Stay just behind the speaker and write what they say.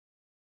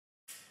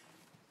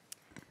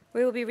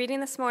We will be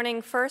reading this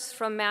morning first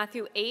from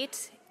Matthew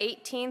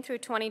 8:18 through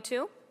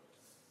 22.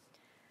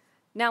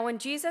 Now when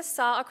Jesus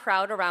saw a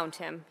crowd around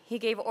him, he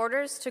gave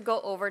orders to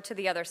go over to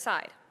the other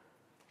side.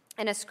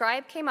 And a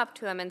scribe came up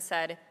to him and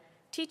said,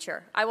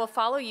 "Teacher, I will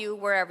follow you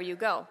wherever you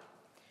go."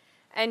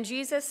 And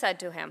Jesus said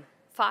to him,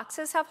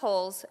 "Foxes have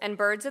holes and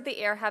birds of the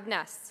air have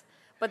nests,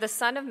 but the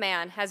Son of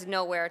Man has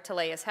nowhere to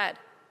lay his head."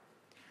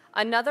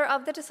 Another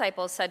of the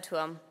disciples said to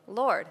him,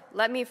 "Lord,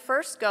 let me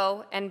first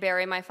go and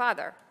bury my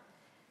father."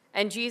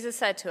 And Jesus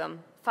said to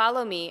him,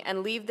 "Follow me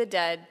and leave the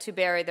dead to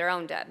bury their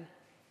own dead."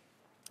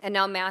 And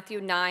now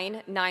Matthew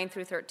 9:9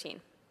 through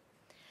 13.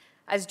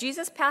 As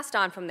Jesus passed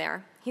on from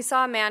there, he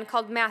saw a man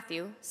called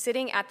Matthew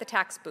sitting at the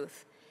tax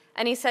booth.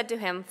 And he said to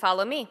him,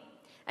 "Follow me."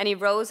 And he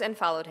rose and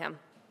followed him.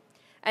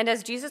 And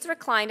as Jesus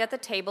reclined at the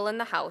table in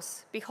the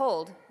house,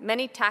 behold,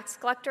 many tax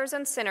collectors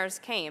and sinners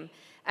came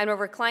and were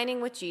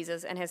reclining with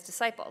Jesus and his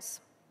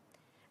disciples.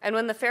 And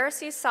when the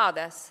Pharisees saw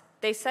this,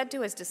 they said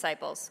to his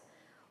disciples,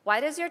 "Why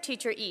does your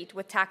teacher eat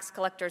with tax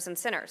collectors and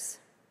sinners?"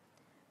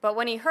 But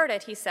when he heard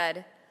it, he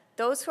said,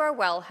 "Those who are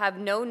well have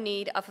no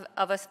need of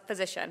a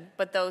physician,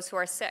 but those who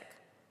are sick.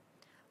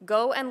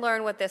 Go and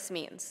learn what this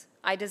means.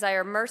 I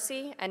desire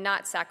mercy and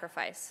not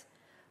sacrifice,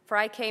 for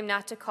I came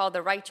not to call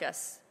the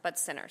righteous, but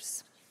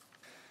sinners."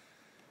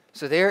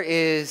 So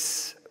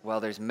there's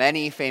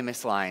many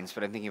famous lines,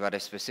 but I'm thinking about a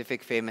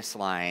specific famous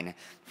line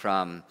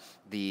from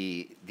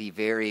the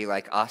very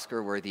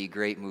Oscar-worthy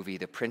great movie,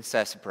 The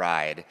Princess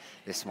Bride,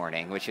 this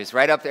morning, which is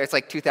right up there. It's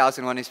like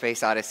 2001: A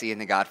Space Odyssey and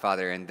The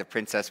Godfather and The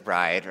Princess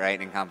Bride, right,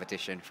 in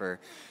competition for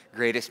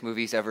greatest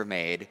movies ever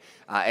made.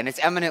 And it's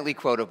eminently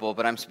quotable,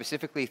 but I'm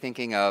specifically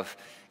thinking of,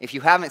 if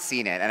you haven't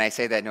seen it, and I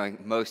say that knowing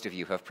most of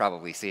you have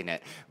probably seen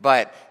it,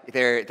 but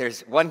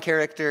there's one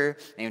character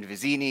named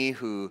Vizzini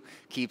who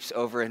keeps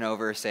over and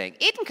over saying,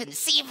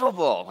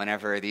 "Inconceivable,"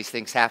 whenever these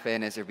things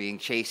happen as they're being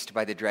chased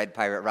by the dread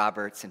pirate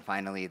Roberts, and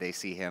finally they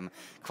see him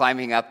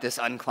climbing up this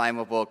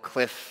unclimbable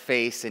cliff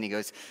face, and he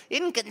goes,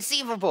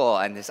 "Inconceivable."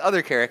 And this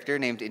other character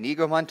named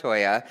Inigo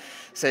Montoya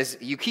says,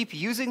 "You keep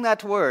using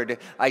that word.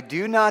 I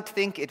do not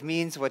think it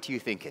means what you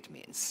think it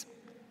means."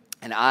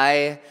 And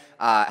I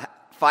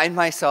find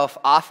myself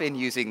often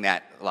using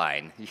that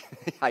line.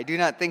 I do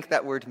not think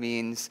that word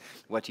means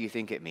what you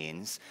think it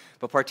means.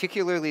 But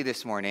particularly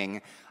this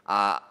morning,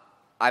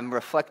 I'm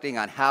reflecting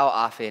on how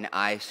often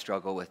I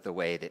struggle with the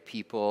way that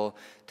people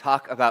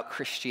talk about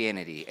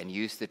Christianity and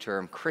use the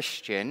term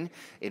Christian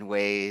in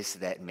ways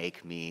that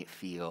make me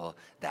feel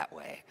that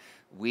way.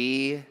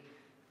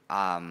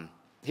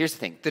 Here's the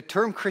thing. The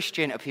term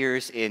Christian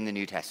appears in the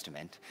New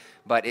Testament,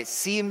 but it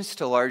seems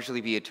to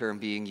largely be a term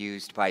being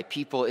used by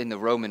people in the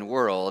Roman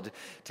world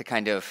to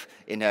kind of,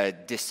 in a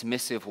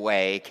dismissive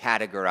way,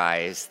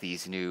 categorize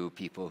these new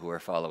people who are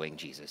following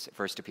Jesus. It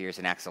first appears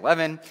in Acts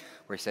 11,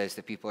 where it says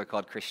that people are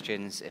called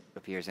Christians. It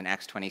appears in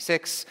Acts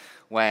 26,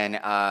 when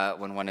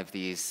one of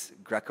these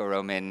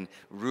Greco-Roman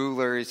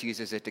rulers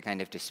uses it to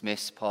kind of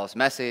dismiss Paul's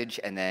message,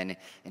 and then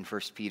in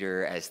 1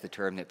 Peter as the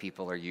term that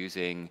people are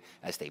using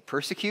as they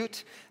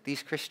persecute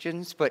these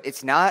Christians. But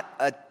it's not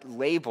a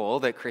label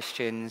that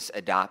Christians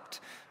adopt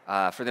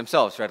for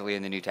themselves readily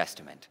in the New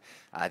Testament.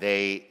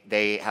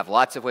 They have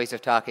lots of ways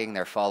of talking.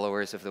 They're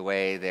followers of the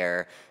way.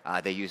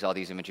 They use all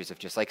these images of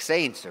just like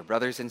saints or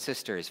brothers and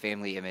sisters,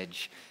 family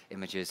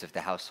images of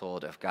the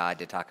household of God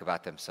to talk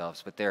about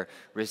themselves. But they're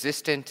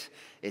resistant,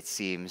 it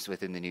seems,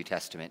 within the New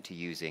Testament to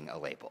using a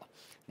label.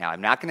 Now,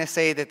 I'm not going to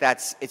say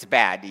that it's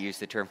bad to use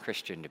the term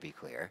Christian, to be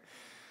clear.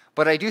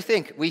 But I do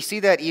think we see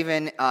that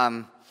even...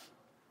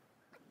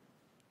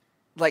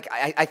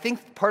 I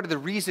think part of the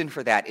reason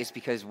for that is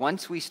because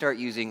once we start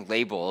using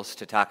labels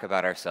to talk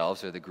about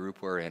ourselves or the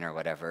group we're in or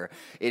whatever,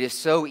 it is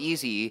so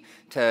easy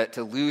to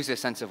lose a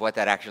sense of what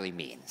that actually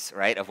means,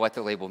 right? Of what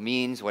the label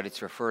means, what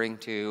it's referring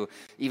to,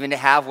 even to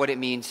have what it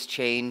means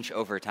change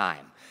over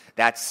time.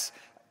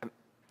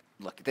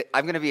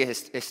 I'm going to be a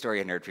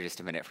historian nerd for just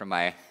a minute from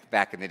my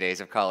back in the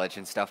days of college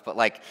and stuff, but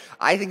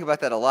I think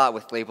about that a lot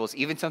with labels,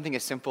 even something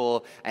as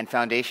simple and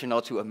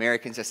foundational to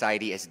American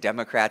society as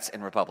Democrats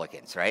and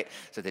Republicans, right?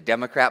 So the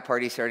Democrat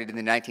Party started in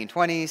the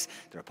 1920s,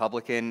 the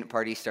Republican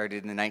Party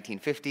started in the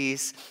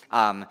 1950s,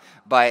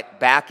 but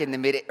back in the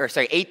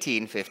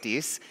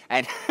 1850s,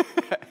 and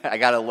I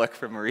got a look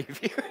from a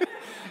review.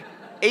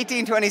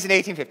 1820s and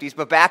 1850s,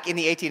 but back in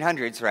the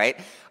 1800s, right?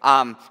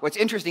 What's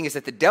interesting is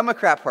that the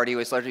Democrat Party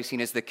was largely seen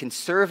as the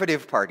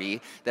conservative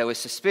party that was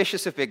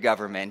suspicious of big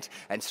government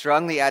and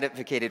strongly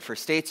advocated for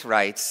states'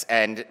 rights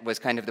and was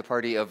kind of the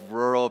party of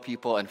rural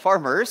people and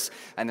farmers.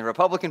 And the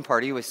Republican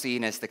Party was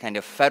seen as the kind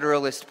of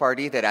federalist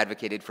party that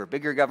advocated for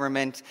bigger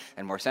government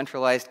and more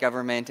centralized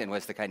government and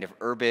was the kind of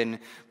urban,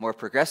 more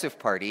progressive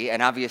party.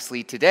 And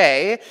obviously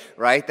today,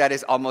 right, that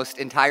is almost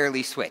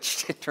entirely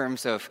switched in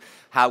terms of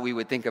how we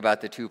would think about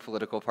the two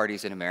political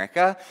parties in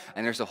America.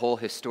 And there's a whole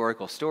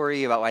historical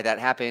story about why that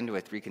happened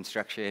with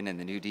Reconstruction and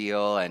the New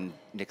Deal and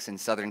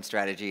Nixon's Southern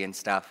strategy and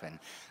stuff. And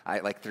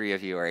like three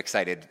of you are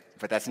excited,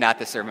 but that's not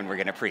the sermon we're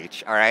going to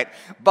preach, all right?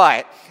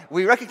 But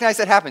we recognize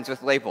that happens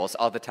with labels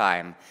all the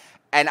time.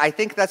 And I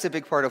think that's a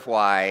big part of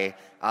why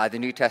the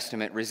New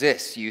Testament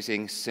resists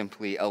using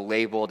simply a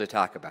label to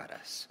talk about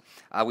us.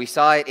 We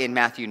saw it in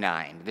Matthew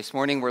 9. This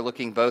morning we're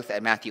looking both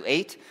at Matthew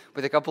 8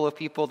 with a couple of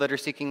people that are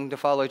seeking to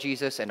follow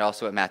Jesus, and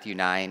also at Matthew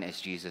 9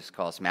 as Jesus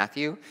calls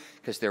Matthew,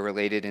 because they're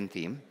related in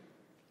theme.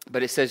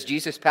 But it says,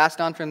 Jesus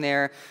passed on from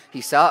there.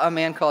 He saw a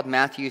man called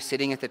Matthew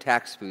sitting at the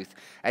tax booth,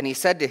 and he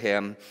said to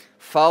him,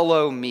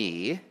 "Follow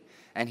me."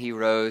 And he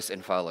rose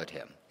and followed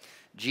him.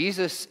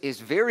 Jesus is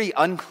very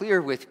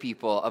unclear with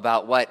people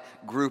about what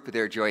group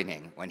they're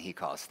joining when he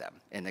calls them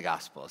in the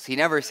Gospels. He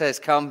never says,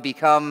 "Come,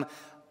 become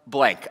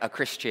blank, a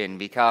Christian,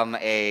 become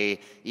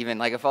even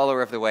like a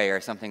follower of the way," or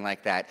something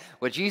like that.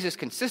 What Jesus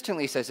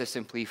consistently says is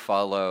simply,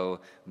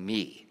 "Follow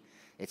me."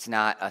 It's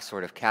not a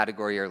sort of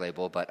category or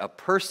label, but a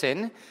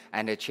person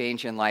and a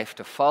change in life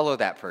to follow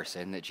that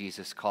person that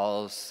Jesus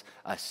calls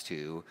us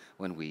to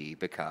when we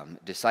become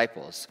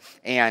disciples.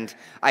 And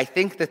I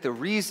think that the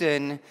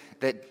reason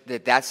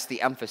that that's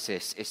the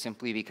emphasis is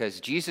simply because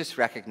Jesus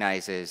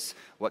recognizes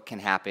what can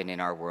happen in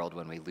our world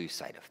when we lose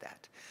sight of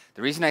that.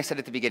 The reason I said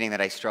at the beginning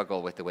that I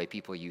struggle with the way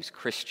people use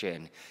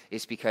Christian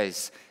is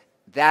because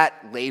that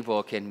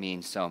label can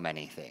mean so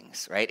many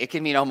things, right? It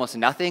can mean almost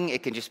nothing.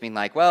 It can just mean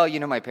like, well,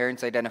 my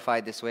parents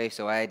identified this way,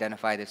 so I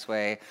identify this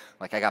way.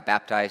 Like I got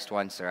baptized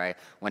once, or I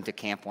went to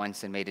camp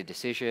once and made a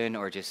decision,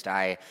 or just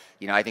I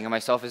think of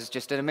myself as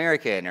just an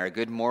American or a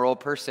good moral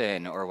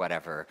person or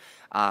whatever.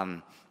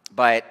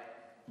 But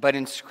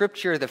in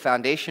Scripture, the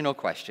foundational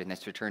question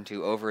that's returned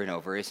to over and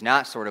over is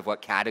not sort of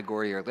what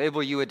category or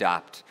label you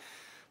adopt,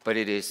 but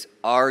it is,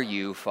 are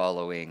you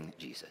following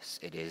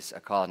Jesus? It is a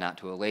call not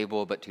to a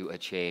label, but to a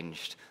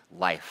changed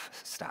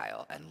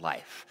lifestyle and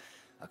life,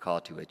 a call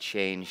to a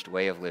changed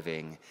way of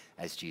living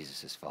as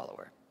Jesus'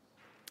 follower.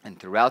 And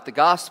throughout the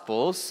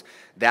Gospels,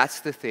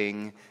 that's the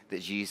thing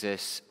that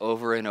Jesus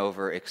over and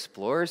over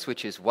explores,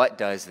 which is, what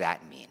does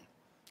that mean?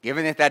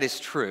 Given that that is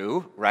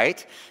true,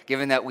 right?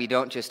 Given that we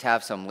don't just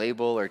have some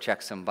label or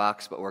check some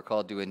box, but we're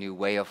called to a new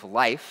way of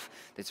life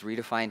that's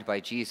redefined by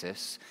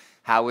Jesus,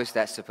 how is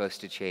that supposed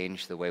to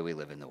change the way we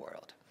live in the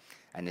world?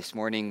 And this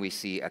morning we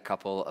see a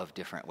couple of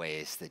different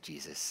ways that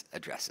Jesus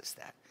addresses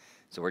that.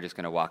 So we're just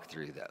going to walk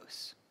through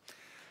those.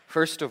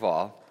 First of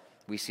all,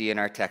 we see in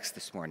our text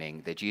this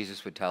morning that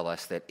Jesus would tell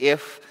us that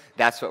if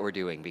that's what we're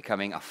doing,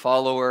 becoming a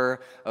follower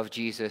of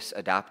Jesus,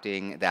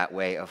 adopting that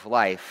way of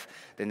life,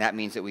 then that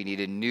means that we need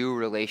a new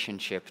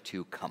relationship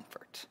to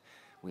comfort.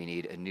 We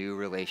need a new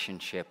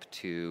relationship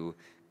to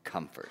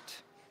comfort.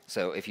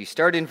 So if you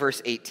start in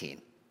verse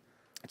 18,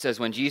 it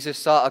says, when Jesus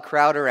saw a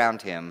crowd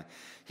around him,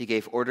 he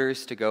gave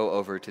orders to go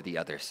over to the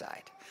other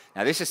side.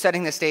 Now, this is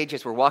setting the stage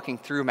as we're walking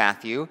through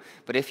Matthew,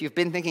 but if you've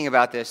been thinking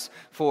about this,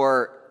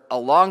 for a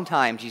long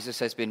time, Jesus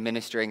has been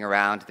ministering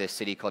around this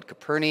city called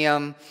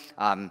Capernaum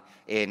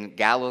in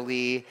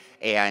Galilee,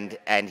 and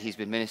he's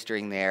been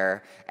ministering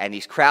there, and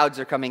these crowds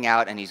are coming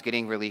out, and he's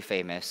getting really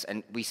famous.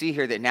 And we see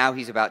here that now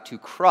he's about to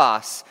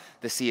cross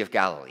the Sea of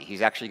Galilee.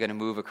 He's actually going to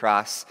move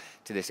across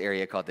to this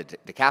area called the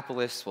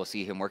Decapolis. We'll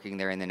see him working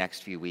there in the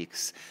next few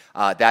weeks.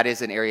 That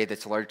is an area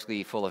that's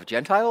largely full of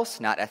Gentiles,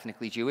 not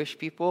ethnically Jewish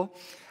people,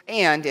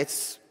 and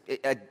it's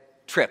a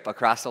trip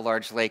across a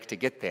large lake to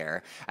get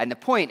there. And the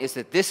point is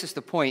that this is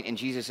the point in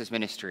Jesus'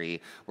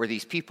 ministry where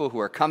these people who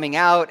are coming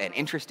out and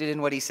interested in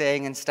what he's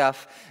saying and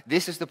stuff,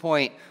 this is the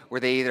point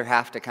where they either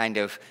have to kind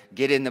of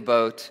get in the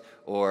boat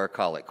or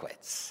call it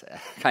quits,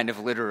 kind of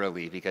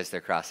literally, because they're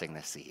crossing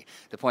the sea.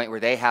 The point where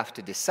they have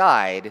to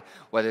decide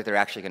whether they're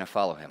actually going to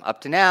follow him.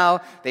 Up to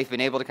now, they've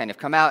been able to kind of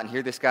come out and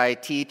hear this guy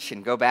teach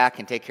and go back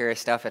and take care of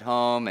stuff at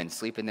home and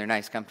sleep in their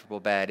nice,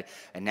 comfortable bed.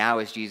 And now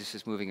as Jesus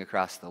is moving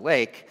across the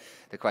lake,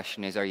 the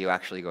question is, are you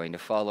actually going to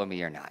follow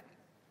me or not?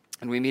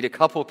 And we meet a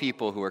couple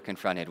people who are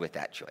confronted with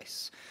that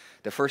choice.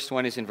 The first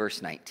one is in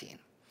verse 19.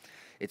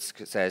 It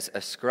says,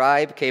 a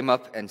scribe came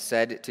up and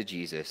said to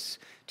Jesus,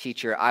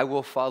 "Teacher, I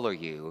will follow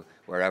you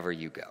wherever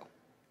you go."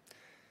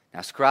 Now,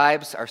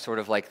 scribes are sort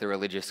of like the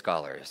religious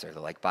scholars. They're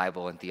like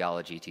Bible and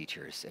theology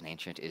teachers in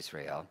ancient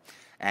Israel.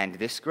 And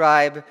this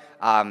scribe,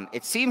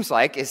 it seems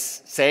like,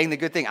 is saying the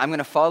good thing. I'm going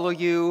to follow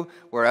you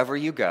wherever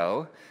you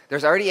go.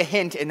 There's already a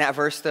hint in that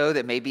verse, though,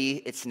 that maybe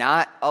it's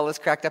not all it's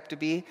cracked up to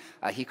be.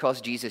 He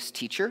calls Jesus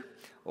teacher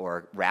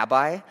or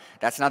rabbi.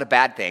 That's not a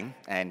bad thing,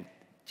 and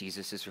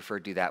Jesus is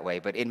referred to that way.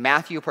 But in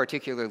Matthew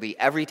particularly,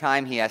 every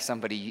time he has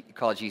somebody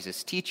call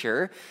Jesus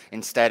teacher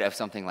instead of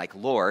something like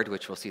Lord,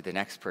 which we'll see the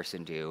next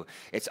person do,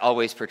 it's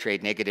always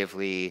portrayed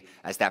negatively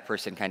as that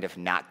person kind of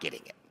not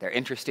getting it. They're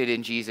interested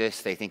in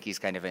Jesus. They think he's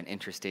kind of an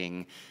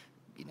interesting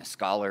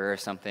scholar or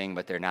something,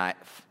 but they're not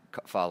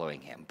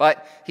following him.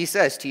 But he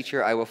says,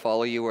 "Teacher, I will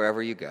follow you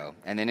wherever you go."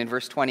 And then in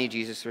verse 20,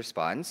 Jesus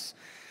responds,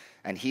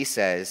 and he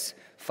says,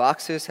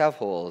 "Foxes have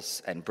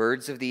holes and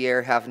birds of the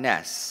air have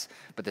nests,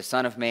 but the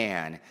Son of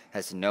Man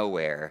has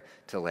nowhere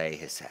to lay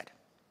his head."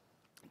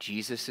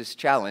 Jesus'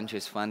 challenge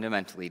is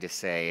fundamentally to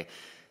say,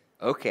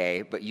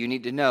 Okay, but you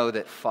need to know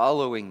that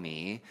following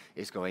me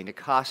is going to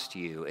cost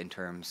you in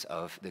terms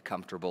of the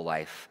comfortable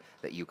life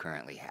that you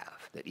currently have.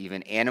 That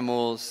even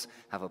animals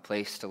have a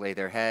place to lay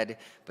their head,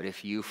 but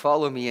if you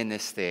follow me in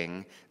this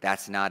thing,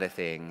 that's not a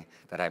thing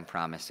that I'm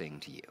promising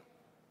to you.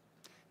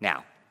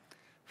 Now,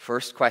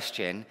 first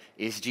question,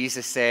 is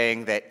Jesus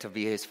saying that to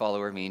be his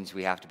follower means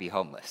we have to be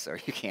homeless, or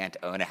you can't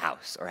own a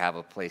house, or have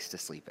a place to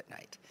sleep at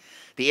night?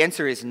 The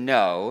answer is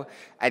no,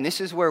 and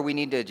this is where we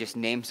need to just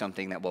name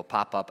something that will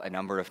pop up a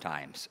number of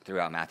times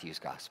throughout Matthew's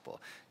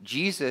gospel.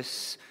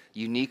 Jesus,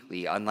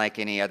 uniquely, unlike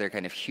any other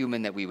kind of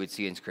human that we would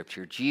see in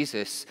Scripture,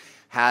 Jesus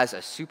has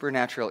a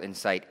supernatural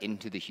insight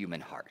into the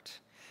human heart.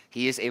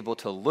 He is able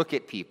to look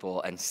at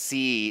people and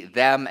see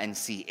them and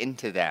see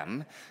into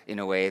them in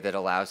a way that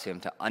allows him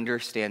to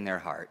understand their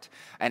heart.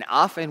 And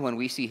often when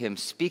we see him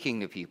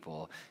speaking to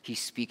people, he's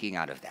speaking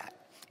out of that.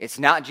 It's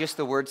not just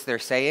the words they're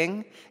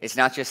saying. It's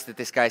not just that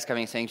this guy's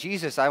coming and saying,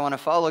 Jesus, I want to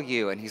follow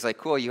you. And he's like,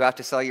 cool, you have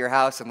to sell your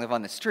house and live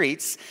on the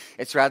streets.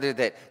 It's rather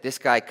that this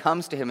guy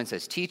comes to him and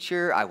says,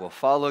 teacher, I will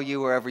follow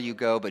you wherever you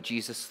go. But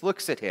Jesus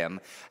looks at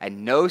him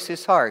and knows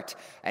his heart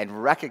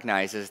and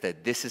recognizes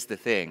that this is the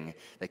thing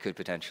that could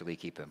potentially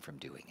keep him from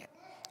doing it.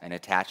 An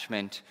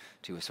attachment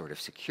to a sort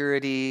of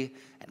security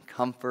and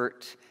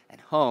comfort and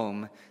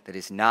home that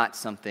is not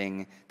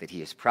something that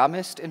he is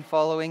promised in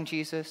following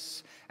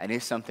Jesus, and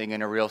is something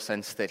in a real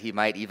sense that he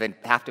might even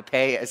have to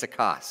pay as a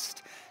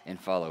cost in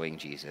following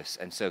Jesus.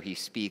 And so he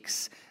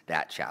speaks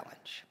that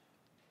challenge.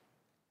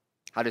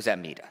 How does that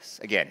meet us?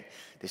 Again,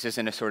 this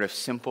isn't a sort of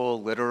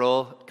simple,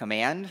 literal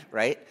command,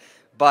 right?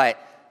 But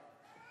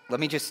let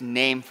me just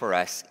name for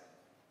us,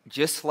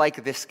 just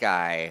like this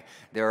guy,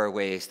 there are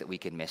ways that we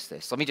can miss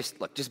this. Let me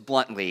just look, just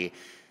bluntly,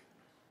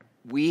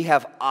 we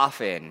have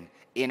often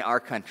in our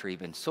country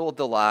been sold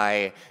the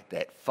lie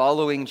that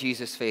following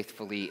Jesus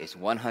faithfully is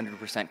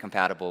 100%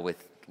 compatible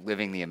with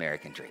living the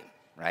American dream,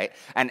 right?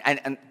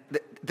 And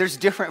there's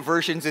different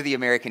versions of the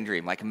American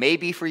dream. Like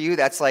maybe for you,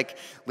 that's like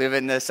live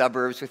in the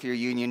suburbs with your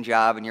union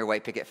job and your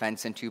white picket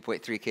fence and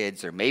 2.3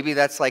 kids. Or maybe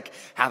that's like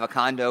have a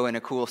condo in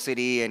a cool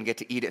city and get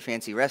to eat at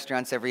fancy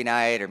restaurants every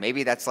night. Or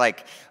maybe that's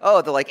like,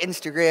 oh, the like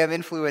Instagram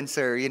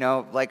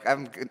influencer, like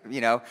I'm,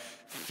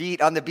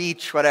 feet on the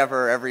beach,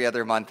 whatever, every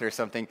other month or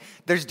something.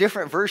 There's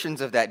different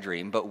versions of that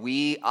dream, but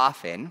we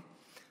often,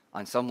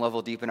 on some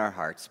level deep in our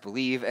hearts,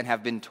 believe and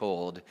have been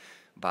told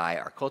by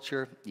our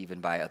culture, even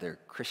by other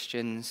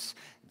Christians,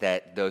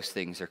 that those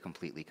things are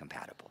completely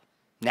compatible.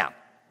 Now,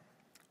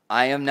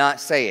 I am not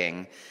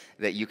saying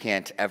that you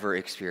can't ever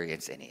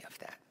experience any of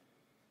that.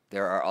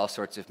 There are all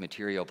sorts of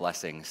material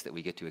blessings that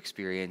we get to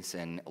experience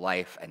in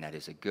life, and that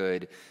is a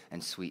good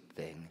and sweet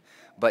thing.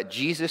 But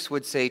Jesus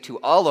would say to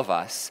all of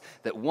us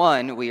that,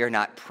 one, we are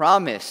not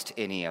promised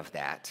any of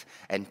that,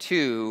 and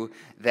two,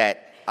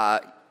 that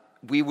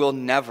we will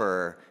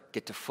never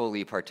get to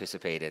fully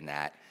participate in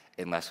that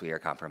unless we are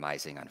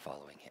compromising on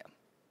following him.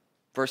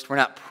 First, we're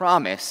not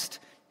promised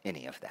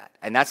any of that.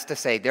 And that's to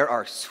say there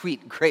are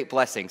sweet, great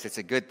blessings. It's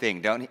a good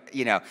thing.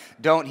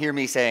 Don't hear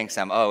me saying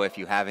if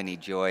you have any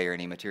joy or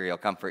any material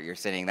comfort, you're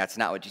sinning. That's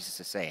not what Jesus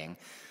is saying.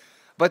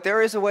 But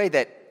there is a way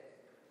that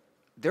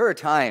there are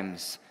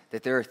times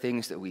that there are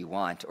things that we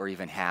want or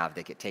even have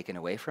that get taken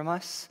away from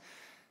us.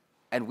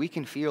 And we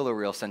can feel a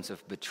real sense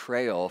of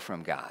betrayal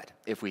from God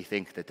if we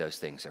think that those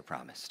things are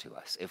promised to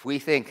us. If we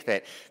think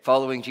that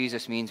following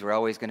Jesus means we're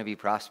always going to be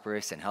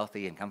prosperous and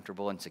healthy and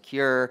comfortable and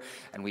secure,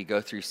 and we go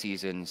through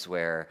seasons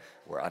where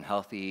we're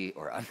unhealthy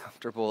or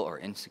uncomfortable or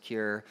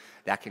insecure,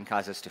 that can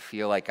cause us to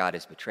feel like God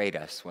has betrayed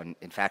us when,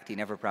 in fact, he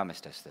never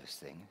promised us those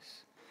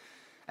things.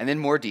 And then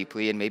more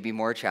deeply and maybe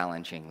more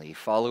challengingly,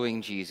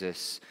 following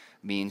Jesus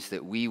means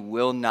that we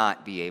will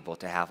not be able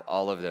to have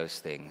all of those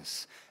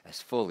things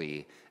as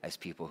fully as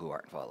people who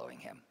aren't following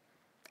him.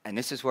 And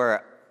this is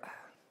where,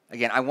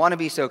 again, I want to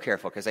be so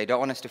careful because I don't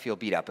want us to feel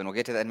beat up, and we'll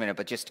get to that in a minute,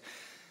 but just,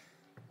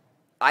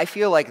 I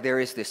feel like there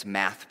is this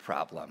math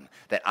problem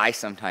that I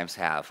sometimes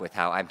have with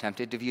how I'm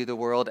tempted to view the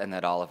world and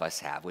that all of us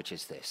have, which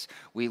is this.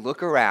 We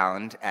look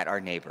around at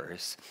our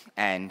neighbors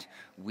and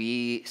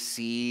we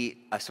see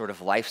a sort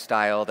of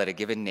lifestyle that a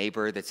given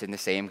neighbor that's in the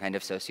same kind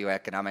of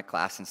socioeconomic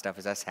class and stuff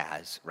as us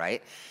has,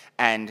 right?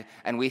 And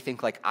we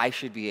think like, I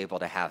should be able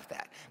to have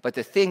that. But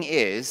the thing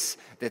is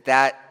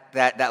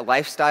that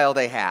lifestyle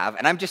they have,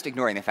 and I'm just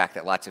ignoring the fact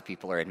that lots of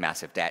people are in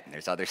massive debt and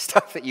there's other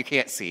stuff that you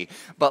can't see,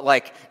 but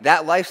like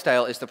that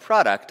lifestyle is the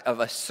product of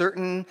a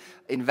certain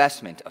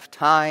investment of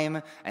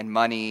time and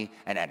money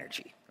and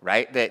energy,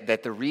 right?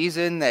 That the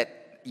reason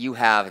that you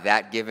have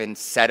that given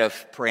set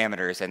of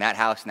parameters and that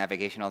house and that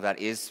vacation, all that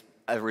is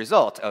a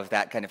result of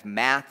that kind of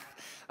math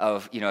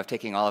of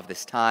taking all of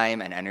this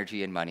time and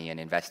energy and money and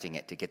investing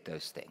it to get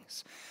those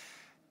things.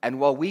 And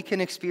while we can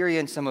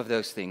experience some of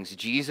those things,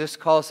 Jesus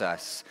calls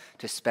us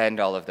to spend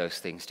all of those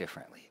things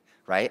differently,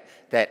 right?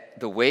 That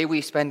the way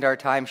we spend our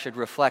time should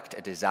reflect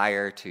a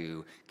desire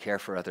to care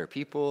for other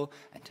people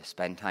and to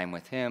spend time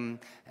with him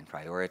and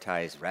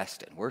prioritize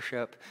rest and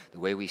worship. The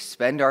way we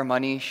spend our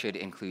money should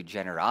include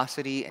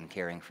generosity and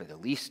caring for the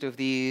least of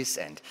these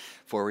and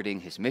forwarding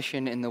his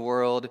mission in the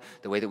world.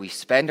 The way that we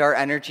spend our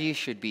energy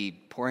should be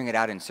pouring it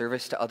out in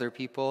service to other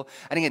people.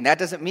 And again, that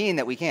doesn't mean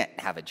that we can't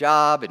have a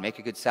job and make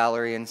a good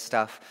salary and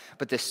stuff.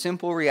 But the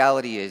simple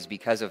reality is,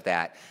 because of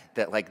that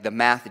like the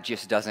math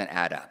just doesn't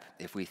add up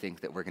if we think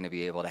that we're going to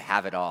be able to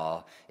have it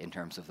all in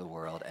terms of the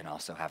world and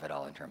also have it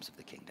all in terms of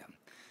the kingdom.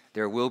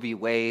 There will be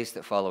ways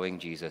that following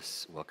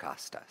Jesus will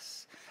cost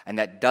us. And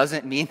that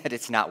doesn't mean that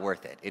it's not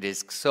worth it. It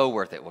is so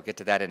worth it. We'll get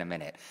to that in a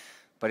minute.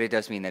 But it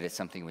does mean that it's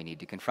something we need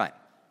to confront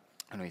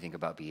when we think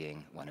about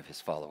being one of his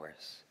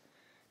followers.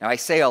 Now, I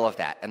say all of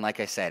that, and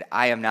like I said,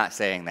 I am not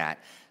saying that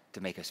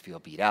to make us feel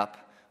beat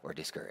up or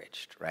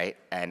discouraged, right?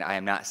 And I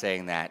am not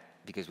saying that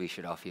because we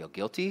should all feel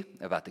guilty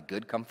about the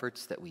good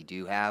comforts that we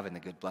do have and the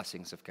good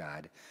blessings of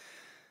God.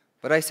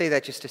 But I say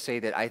that just to say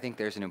that I think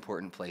there's an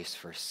important place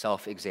for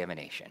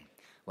self-examination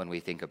when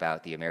we think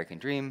about the American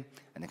dream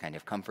and the kind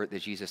of comfort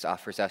that Jesus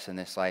offers us in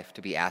this life,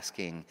 to be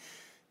asking,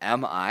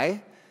 am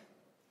I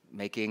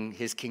making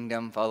his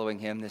kingdom, following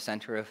him, the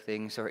center of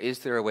things? Or is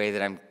there a way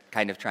that I'm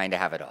kind of trying to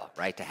have it all,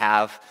 right? To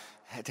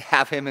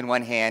have him in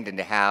one hand and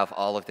to have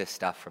all of this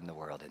stuff from the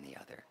world in the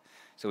other.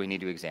 So we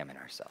need to examine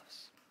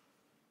ourselves.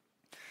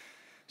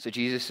 So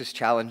Jesus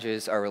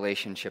challenges our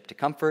relationship to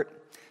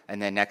comfort, and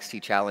then next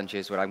he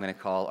challenges what I'm going to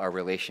call our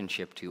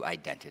relationship to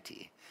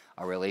identity,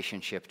 our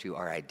relationship to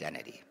our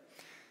identity.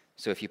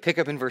 So if you pick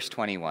up in verse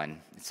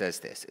 21, it says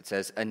this. It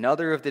says,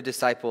 another of the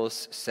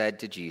disciples said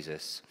to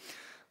Jesus,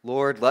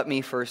 Lord, let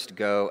me first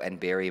go and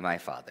bury my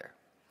father.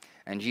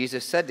 And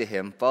Jesus said to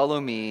him, follow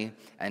me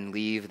and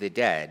leave the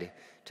dead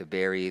to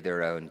bury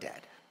their own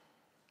dead.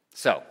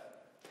 So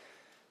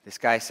this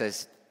guy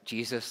says,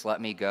 Jesus,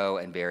 let me go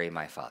and bury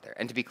my father.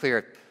 And to be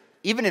clear,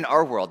 even in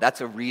our world,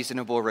 that's a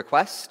reasonable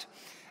request.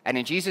 And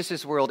in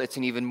Jesus' world, it's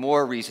an even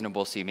more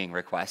reasonable seeming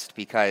request,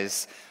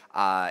 because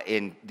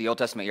in the Old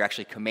Testament, you're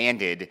actually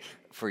commanded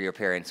for your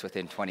parents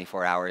within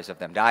 24 hours of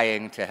them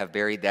dying to have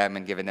buried them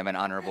and given them an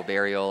honorable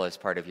burial as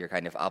part of your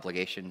kind of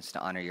obligations to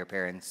honor your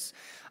parents.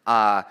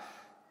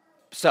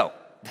 So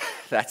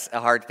that's a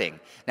hard thing.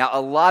 Now, a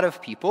lot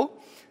of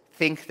people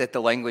think that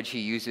the language he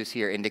uses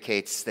here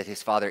indicates that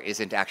his father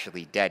isn't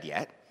actually dead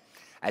yet.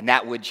 And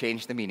that would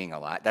change the meaning a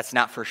lot. That's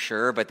not for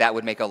sure, but that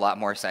would make a lot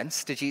more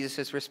sense to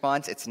Jesus'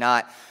 response. It's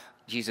not,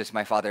 Jesus,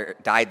 my father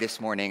died this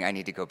morning, I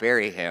need to go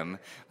bury him,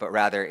 but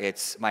rather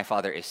it's, my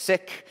father is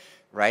sick,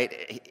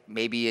 right?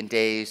 Maybe in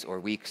days or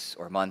weeks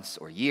or months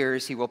or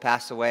years he will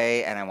pass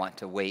away, and I want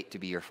to wait to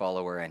be your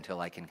follower until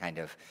I can kind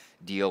of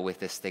deal with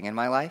this thing in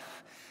my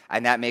life.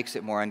 And that makes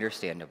it more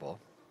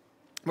understandable.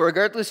 But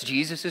regardless,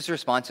 Jesus'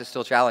 response is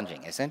still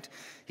challenging, isn't?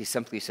 He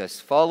simply says,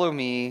 follow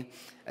me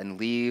and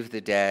leave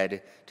the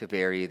dead to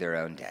bury their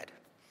own dead.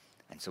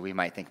 And so we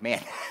might think,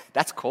 man,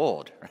 that's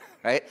cold,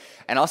 right?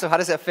 And also, how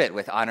does that fit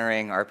with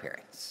honoring our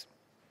parents?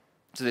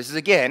 So this is,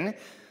 again,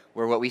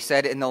 where what we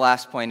said in the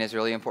last point is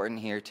really important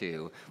here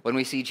too. When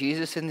we see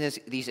Jesus in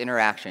these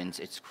interactions,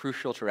 it's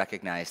crucial to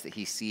recognize that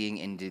he's seeing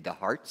into the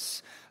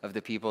hearts of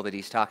the people that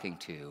he's talking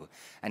to,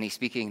 and he's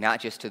speaking not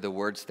just to the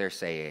words they're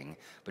saying,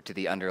 but to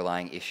the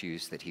underlying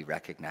issues that he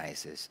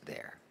recognizes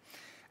there.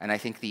 And I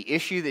think the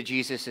issue that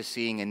Jesus is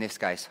seeing in this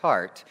guy's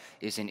heart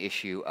is an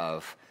issue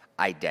of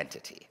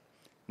identity.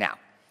 Now,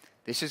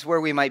 this is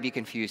where we might be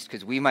confused,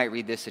 because we might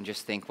read this and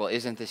just think, well,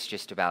 isn't this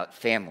just about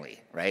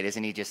family, right?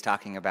 Isn't he just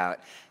talking about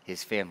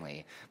his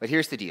family? But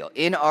here's the deal.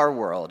 In our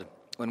world,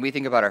 when we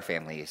think about our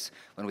families,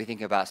 when we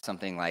think about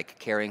something like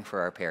caring for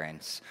our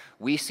parents,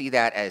 we see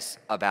that as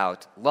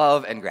about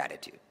love and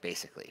gratitude,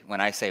 basically. When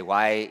I say,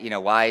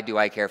 why do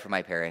I care for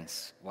my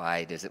parents?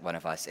 Why does one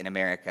of us in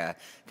America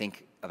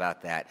think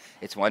about that?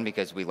 It's one,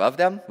 because we love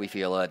them. We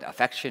feel an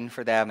affection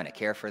for them and a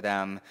care for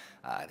them.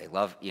 They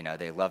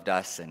loved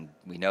us and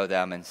we know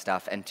them and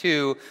stuff. And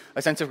two,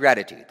 a sense of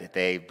gratitude that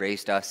they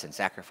raised us and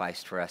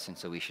sacrificed for us, and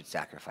so we should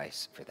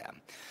sacrifice for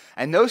them.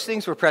 And those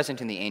things were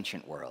present in the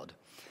ancient world.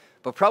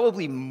 But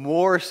probably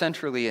more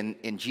centrally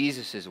in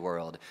Jesus'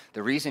 world,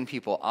 the reason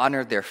people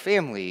honored their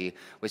family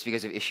was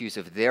because of issues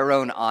of their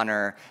own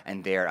honor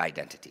and their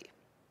identity.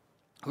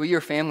 Who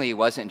your family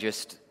wasn't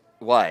just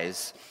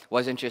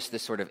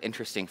this sort of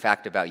interesting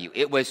fact about you.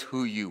 It was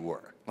who you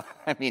were.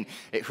 I mean,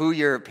 who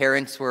your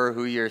parents were,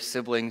 who your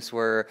siblings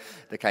were,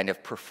 the kind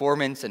of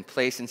performance and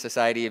place in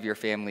society of your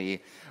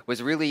family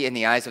was really, in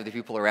the eyes of the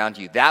people around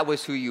you, that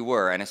was who you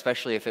were. And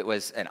especially if it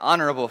was an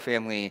honorable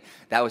family,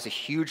 that was a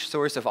huge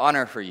source of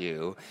honor for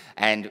you.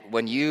 And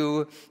when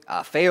you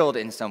failed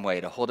in some way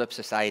to hold up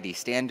society's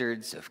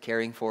standards of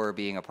caring for or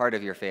being a part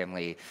of your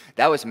family,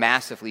 that was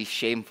massively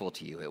shameful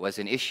to you. It was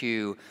an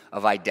issue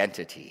of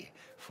identity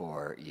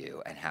for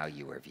you and how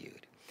you were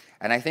viewed.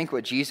 And I think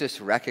what Jesus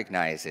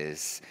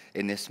recognizes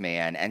in this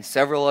man, and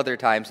several other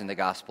times in the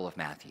Gospel of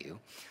Matthew,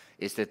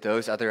 is that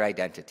those other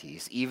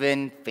identities,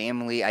 even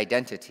family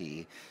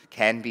identity,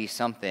 can be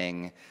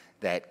something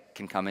that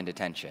can come into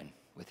tension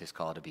with his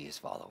call to be his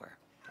follower.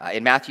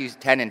 In Matthew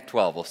 10 and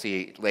 12, we'll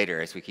see later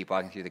as we keep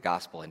walking through the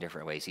gospel in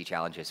different ways, he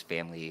challenges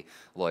family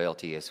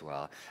loyalty as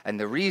well. And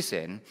the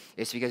reason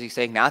is because he's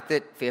saying not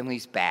that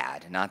family's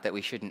bad, not that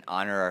we shouldn't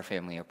honor our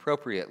family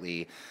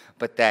appropriately,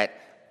 but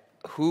that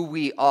who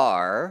we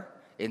are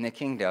in the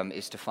kingdom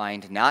is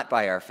defined not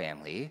by our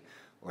family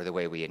or the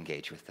way we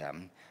engage with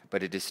them,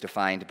 but it is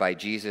defined by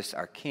Jesus,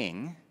 our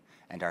King,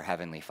 and our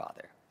Heavenly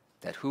Father.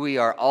 That who we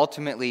are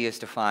ultimately is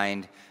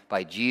defined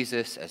by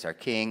Jesus as our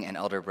King and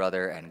elder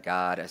brother and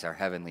God as our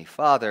Heavenly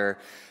Father,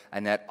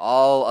 and that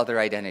all other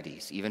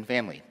identities, even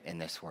family in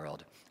this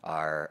world,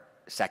 are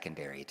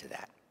secondary to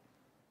that.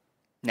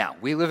 Now,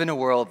 we live in a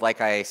world, like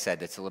I said,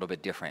 that's a little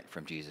bit different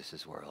from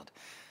Jesus' world.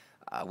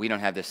 We don't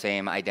have the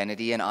same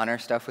identity and honor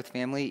stuff with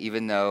family,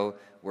 even though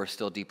we're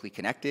still deeply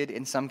connected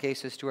in some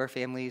cases to our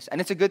families.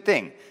 And it's a good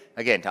thing,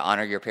 again, to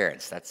honor your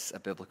parents. That's a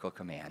biblical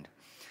command.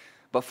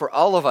 But for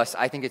all of us,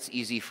 I think it's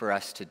easy for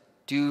us to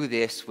do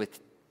this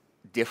with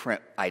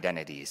different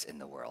identities in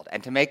the world.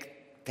 And to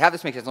have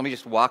this make sense, let me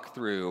just walk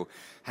through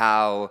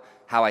how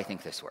I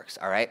think this works,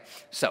 all right?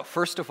 So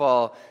first of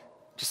all,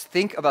 just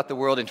think about the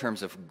world in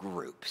terms of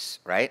groups,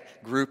 right?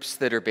 Groups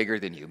that are bigger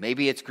than you.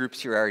 Maybe it's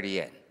groups you're already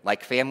in,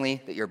 like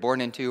family that you're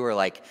born into, or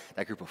like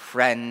that group of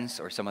friends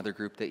or some other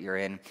group that you're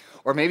in.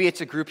 Or maybe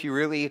it's a group you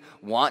really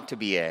want to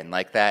be in,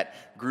 like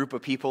that group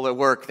of people at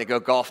work that go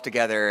golf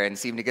together and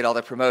seem to get all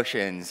the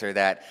promotions, or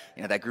that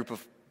group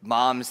of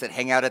moms that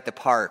hang out at the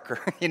park,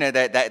 or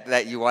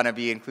that you want to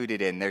be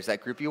included in. There's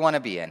that group you want to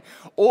be in.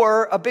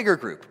 Or a bigger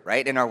group,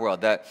 right, in our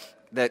world,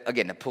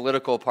 the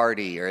political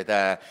party, or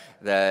the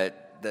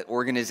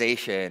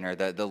organization, or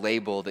the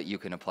label that you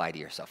can apply to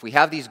yourself. We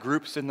have these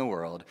groups in the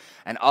world,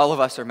 and all of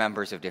us are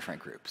members of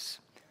different groups.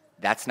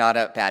 That's not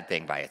a bad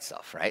thing by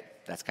itself, right?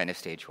 That's kind of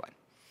stage one.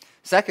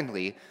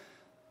 Secondly,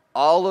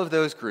 all of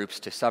those groups,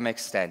 to some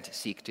extent,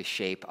 seek to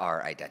shape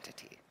our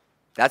identity.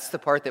 That's the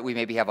part that we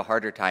maybe have a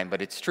harder time,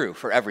 but it's true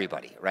for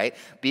everybody, right?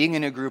 Being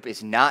in a group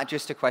is not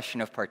just a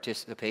question of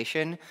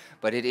participation,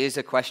 but it is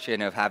a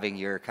question of having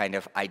your kind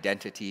of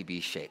identity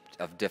be shaped,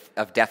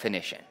 of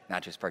definition,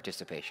 not just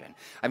participation.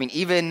 I mean,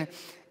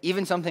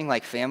 even something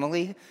like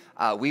family,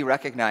 we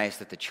recognize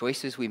that the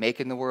choices we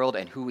make in the world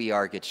and who we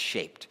are gets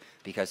shaped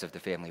because of the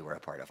family we're a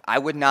part of. I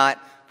would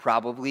not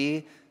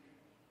probably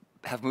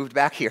have moved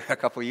back here a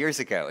couple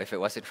years ago if it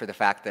wasn't for the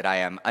fact that I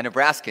am a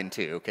Nebraskan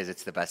too, because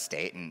it's the best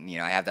state, and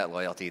I have that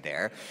loyalty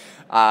there,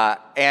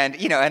 and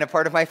a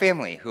part of my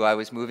family who I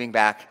was moving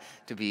back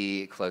to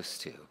be close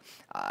to.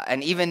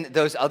 And even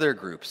those other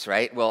groups,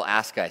 right, will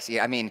ask us,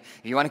 if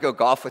you want to go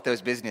golf with those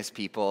business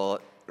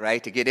people,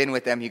 right, to get in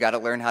with them, you got to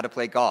learn how to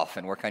play golf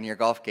and work on your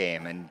golf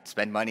game and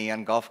spend money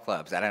on golf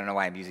clubs. I don't know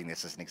why I'm using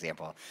this as an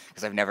example,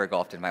 because I've never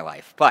golfed in my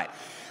life,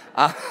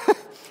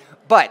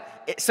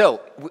 so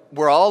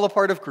we're all a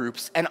part of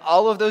groups, and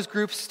all of those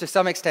groups to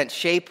some extent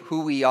shape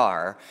who we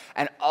are,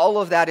 and all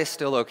of that is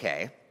still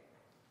okay.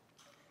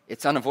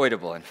 It's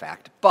unavoidable, in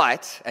fact.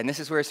 But, and this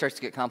is where it starts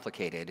to get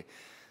complicated,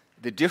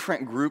 the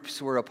different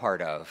groups we're a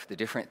part of, the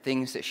different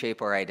things that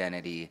shape our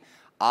identity,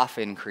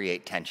 often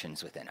create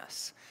tensions within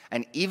us.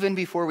 And even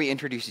before we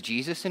introduce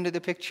Jesus into the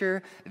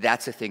picture,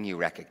 that's a thing you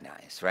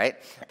recognize, right?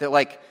 That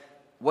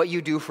what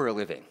you do for a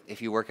living,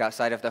 if you work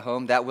outside of the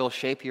home, that will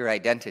shape your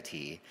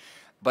identity.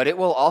 But it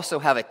will also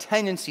have a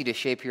tendency to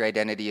shape your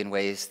identity in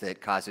ways that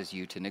causes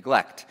you to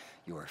neglect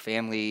your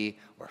family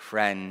or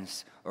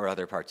friends or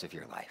other parts of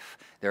your life.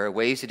 There are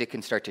ways that it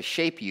can start to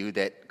shape you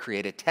that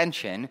create a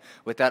tension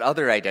with that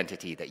other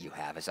identity that you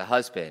have as a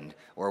husband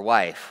or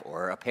wife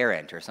or a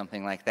parent or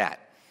something like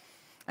that.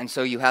 And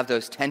so you have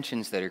those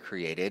tensions that are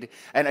created.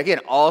 And again,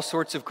 all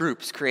sorts of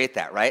groups create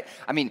that, right?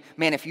 I mean,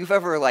 man, if you've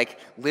ever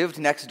lived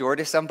next door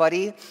to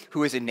somebody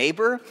who is a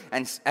neighbor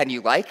and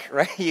you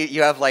right?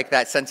 You have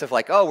that sense of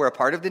oh, we're a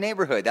part of the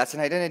neighborhood. That's an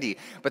identity.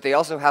 But they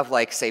also have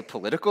say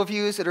political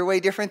views that are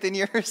way different than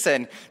yours.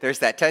 And there's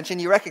that tension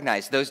you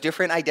recognize. Those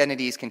different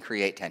identities can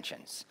create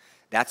tensions.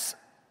 That's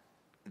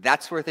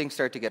where things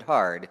start to get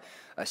hard,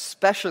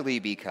 especially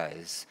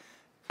because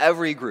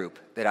every group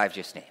that I've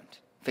just named,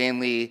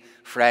 family,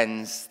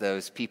 friends,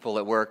 those people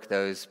at work,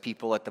 those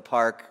people at the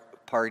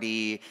park,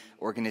 party,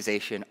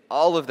 organization,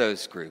 all of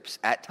those groups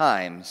at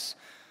times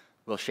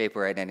will shape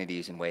our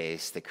identities in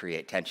ways that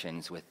create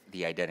tensions with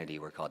the identity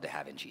we're called to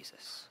have in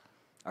Jesus,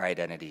 our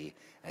identity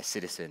as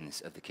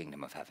citizens of the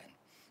kingdom of heaven.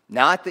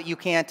 Not that you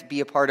can't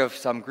be a part of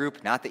some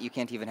group, not that you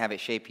can't even have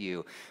it shape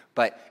you,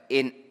 but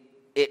it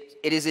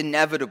is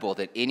inevitable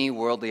that any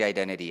worldly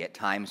identity at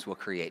times will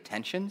create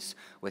tensions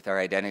with our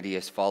identity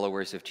as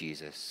followers of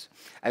Jesus.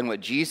 And what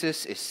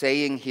Jesus is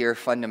saying here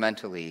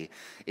fundamentally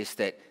is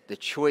that the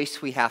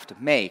choice we have to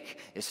make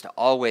is to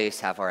always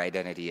have our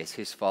identity as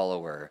his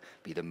follower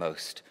be the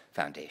most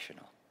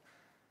foundational.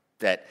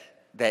 That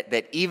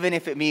even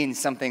if it means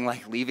something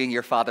like leaving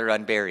your father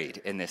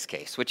unburied in this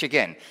case, which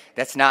again,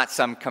 that's not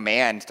some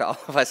command to all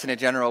of us in a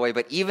general way,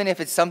 but even if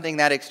it's something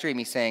that extreme,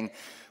 he's saying,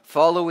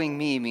 following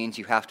me means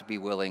you have to be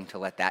willing to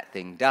let that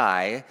thing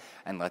die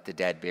and let the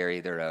dead bury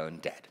their own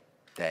dead.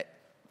 That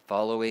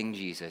following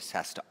Jesus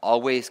has to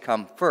always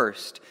come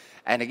first.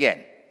 And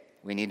again,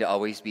 we need to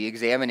always be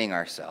examining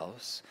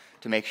ourselves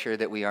to make sure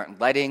that we aren't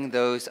letting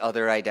those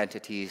other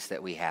identities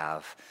that we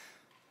have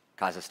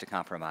cause us to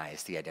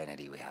compromise the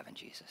identity we have in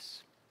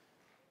Jesus.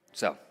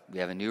 So, we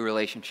have a new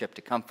relationship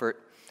to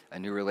comfort, a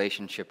new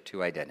relationship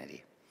to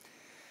identity.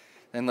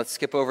 Then let's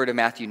skip over to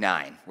Matthew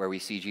 9, where we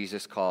see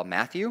Jesus call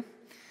Matthew.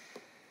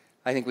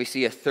 I think we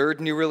see a third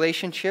new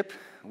relationship,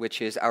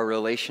 which is our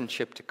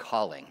relationship to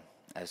calling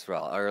as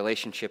well, our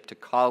relationship to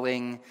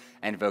calling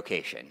and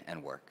vocation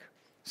and work.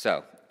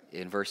 So,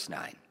 in verse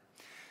 9,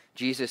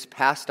 Jesus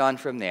passed on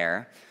from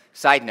there.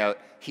 Side note,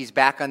 he's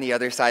back on the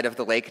other side of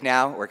the lake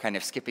now. We're kind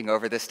of skipping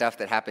over the stuff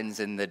that happens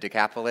in the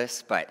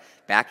Decapolis, but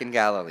back in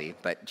Galilee.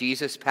 But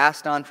Jesus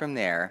passed on from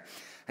there,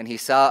 and he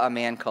saw a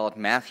man called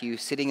Matthew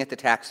sitting at the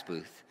tax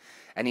booth.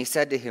 And he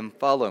said to him,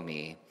 "Follow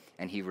me."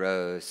 And he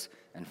rose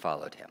and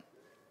followed him.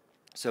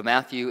 So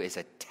Matthew is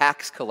a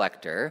tax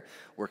collector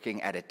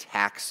working at a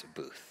tax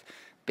booth.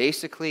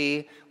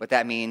 Basically, what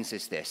that means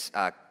is this.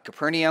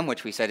 Capernaum,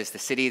 which we said is the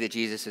city that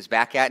Jesus is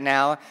back at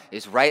now,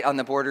 is right on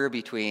the border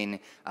between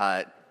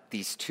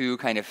these two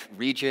kind of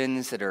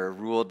regions that are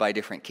ruled by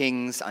different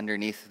kings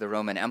underneath the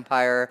Roman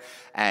Empire.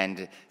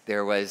 And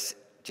there was,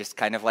 just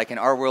kind of like in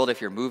our world, if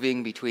you're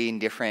moving between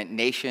different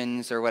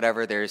nations or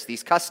whatever, there's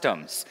these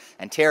customs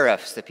and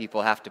tariffs that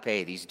people have to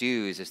pay, these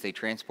dues as they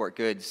transport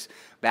goods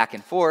back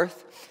and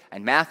forth.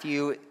 And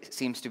Matthew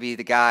seems to be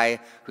the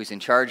guy who's in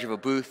charge of a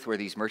booth where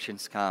these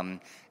merchants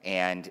come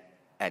and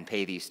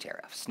pay these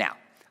tariffs. Now,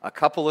 a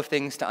couple of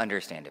things to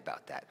understand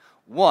about that.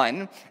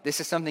 One, this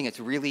is something that's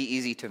really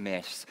easy to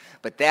miss,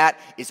 but that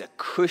is a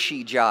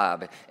cushy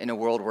job in a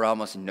world where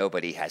almost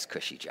nobody has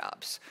cushy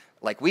jobs.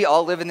 Like, we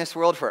all live in this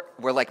world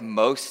where, like,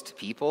 most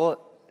people,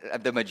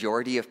 the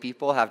majority of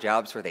people have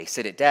jobs where they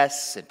sit at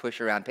desks and push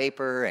around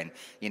paper and,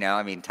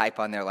 type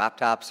on their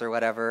laptops or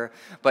whatever.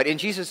 But in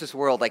Jesus'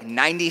 world, like,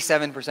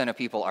 97% of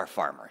people are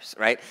farmers,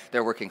 right?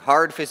 They're working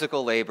hard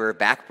physical labor,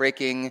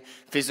 backbreaking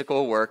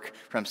physical work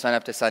from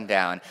sunup to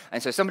sundown.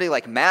 And so somebody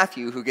like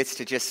Matthew, who gets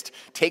to just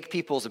take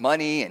people's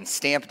money and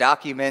stamp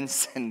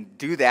documents and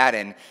do that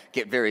and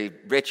get very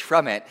rich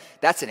from it,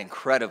 that's an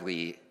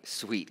incredibly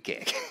sweet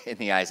gig in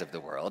the eyes of the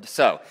world.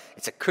 So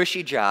it's a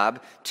cushy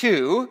job.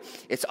 Two,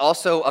 it's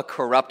also a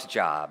corrupt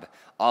job,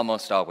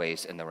 almost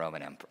always in the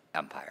Roman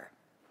Empire.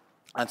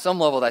 On some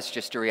level, that's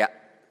just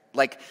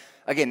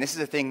again, this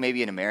is a thing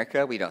maybe in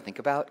America we don't think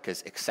about,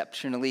 because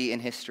exceptionally in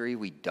history,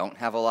 we don't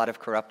have a lot of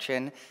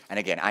corruption. And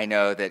again, I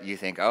know that you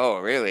think, oh,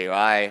 really,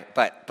 why?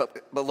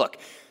 But look,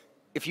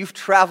 if you've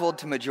traveled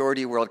to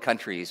majority world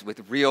countries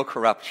with real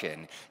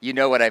corruption, you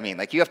know what I mean.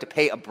 Like, you have to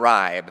pay a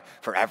bribe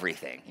for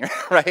everything,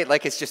 right?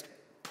 Like, it's just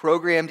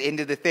programmed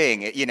into the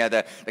thing.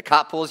 The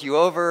cop pulls you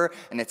over,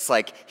 and it's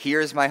like,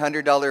 here's my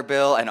 $100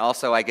 bill, and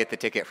also I get the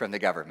ticket from the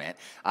government.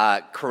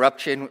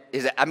 Corruption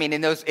is,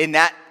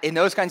 in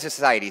those kinds of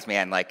societies,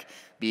 man, like,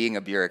 being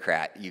a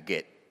bureaucrat, you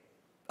get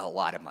a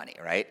lot of money,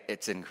 right?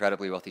 It's an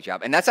incredibly wealthy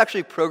job. And that's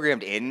actually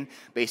programmed in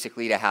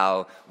basically to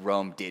how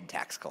Rome did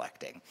tax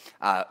collecting.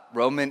 The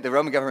Roman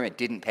government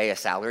didn't pay a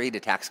salary to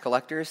tax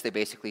collectors. They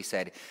basically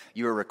said,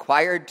 you are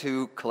required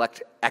to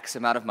collect X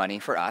amount of money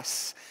for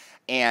us,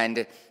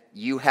 and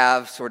you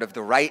have sort of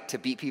the right to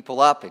beat people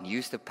up and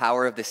use the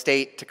power of the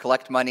state to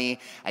collect money,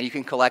 and you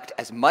can collect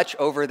as much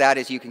over that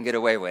as you can get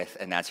away with,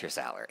 and that's your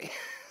salary.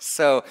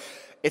 So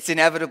it's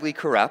inevitably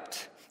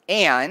corrupt,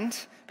 and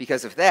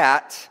because of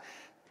that,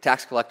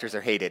 tax collectors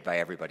are hated by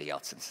everybody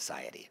else in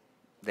society.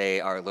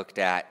 They are looked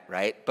at,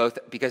 right, both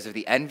because of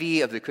the envy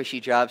of the cushy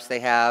jobs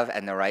they have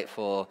and the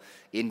rightful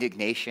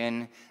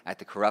indignation at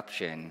the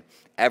corruption.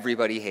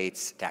 Everybody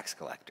hates tax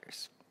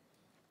collectors.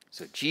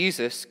 So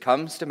Jesus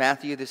comes to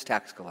Matthew, this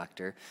tax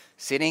collector,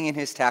 sitting in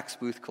his tax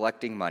booth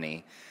collecting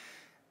money,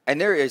 and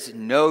there is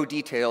no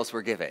details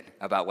were given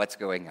about what's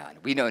going on.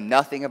 We know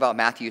nothing about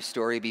Matthew's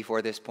story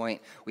before this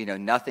point. We know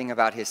nothing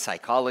about his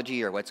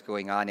psychology or what's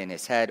going on in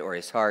his head or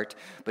his heart.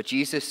 But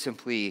Jesus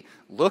simply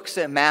looks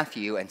at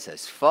Matthew and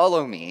says,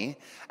 "Follow me."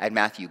 And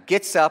Matthew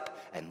gets up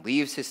and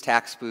leaves his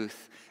tax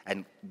booth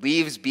and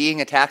leaves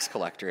being a tax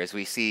collector, as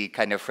we see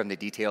kind of from the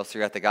details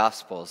throughout the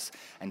Gospels,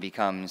 and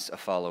becomes a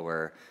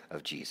follower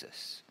of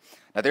Jesus.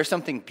 Now, there's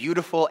something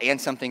beautiful and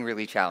something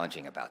really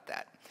challenging about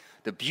that.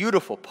 The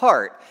beautiful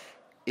part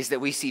is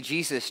that we see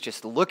Jesus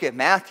just look at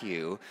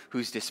Matthew,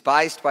 who's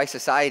despised by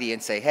society,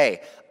 and say,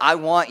 hey, I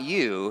want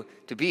you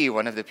to be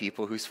one of the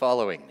people who's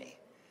following me.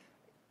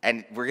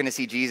 And we're going to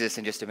see Jesus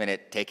in just a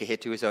minute take a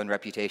hit to his own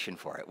reputation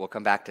for it. We'll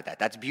come back to that.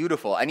 That's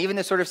beautiful. And even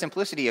the sort of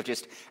simplicity of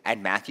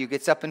and Matthew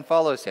gets up and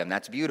follows him,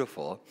 that's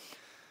beautiful.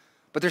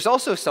 But there's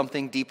also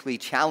something deeply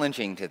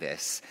challenging to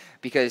this,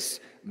 because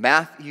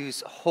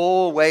Matthew's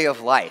whole way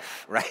of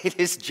life, right,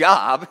 his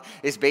job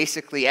is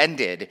basically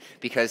ended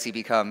because he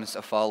becomes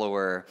a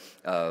follower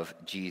of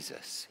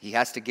Jesus. He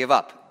has to give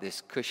up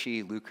this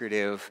cushy,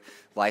 lucrative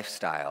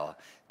lifestyle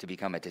to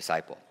become a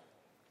disciple.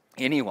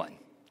 Anyone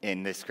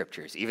in the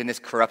scriptures, even this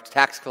corrupt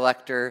tax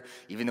collector,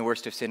 even the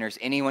worst of sinners,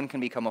 anyone can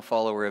become a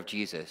follower of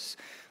Jesus,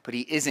 but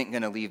he isn't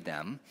going to leave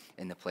them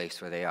in the place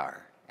where they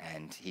are.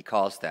 And he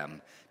calls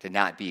them to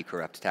not be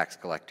corrupt tax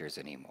collectors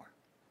anymore.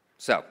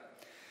 So,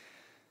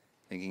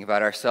 thinking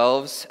about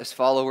ourselves as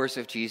followers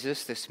of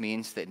Jesus, this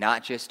means that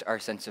not just our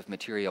sense of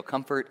material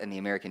comfort and the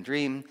American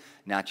dream,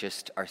 not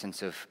just our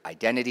sense of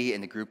identity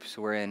in the groups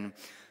we're in,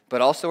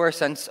 but also our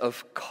sense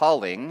of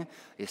calling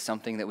is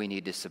something that we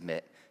need to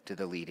submit to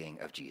the leading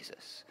of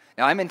Jesus.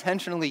 Now, I'm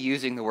intentionally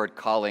using the word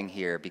calling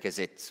here because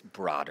it's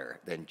broader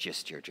than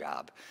just your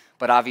job.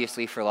 But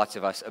obviously, for lots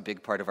of us, a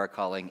big part of our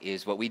calling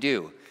is what we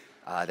do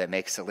that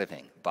makes a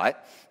living.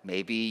 But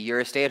maybe you're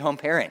a stay-at-home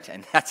parent,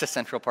 and that's a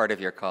central part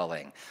of your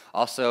calling.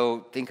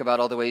 Also, think about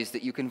all the ways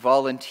that you can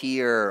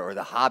volunteer or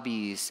the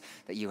hobbies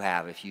that you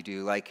have. If you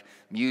do like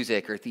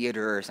music or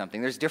theater or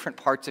something, there's different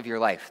parts of your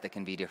life that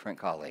can be different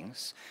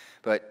callings.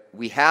 But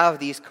we have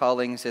these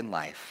callings in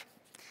life,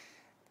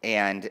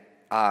 and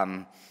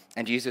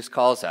Jesus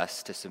calls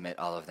us to submit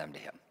all of them to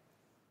him.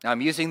 Now,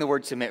 I'm using the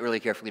word submit really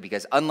carefully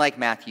because unlike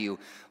Matthew,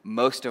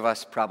 most of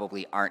us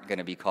probably aren't going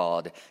to be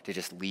called to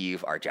just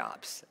leave our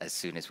jobs as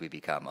soon as we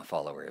become a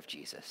follower of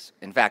Jesus.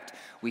 In fact,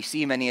 we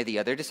see many of the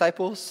other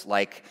disciples,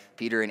 like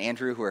Peter and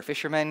Andrew, who are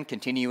fishermen,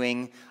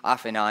 continuing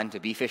off and on to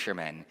be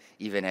fishermen,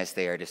 even as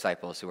they are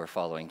disciples who are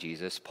following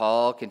Jesus.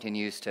 Paul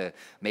continues to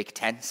make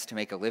tents to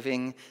make a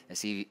living as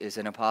he is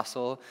an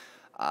apostle.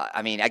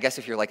 I guess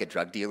if you're like a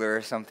drug dealer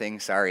or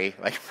something, sorry,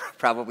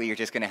 probably you're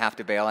just going to have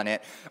to bail on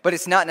it. But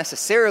it's not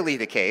necessarily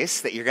the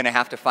case that you're going to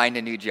have to find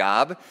a new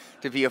job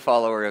to be a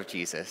follower of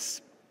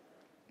Jesus.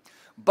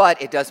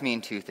 But it does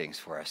mean two things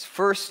for us.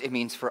 First, it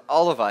means for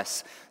all of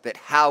us that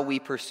how we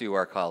pursue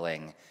our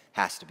calling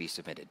has to be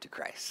submitted to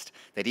Christ.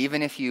 That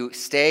even if you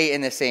stay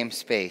in the same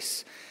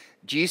space,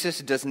 Jesus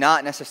does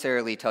not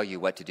necessarily tell you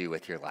what to do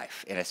with your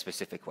life in a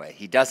specific way.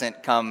 He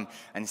doesn't come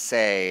and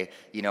say,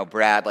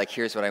 Brad,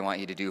 here's what I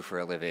want you to do for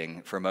a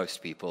living for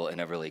most people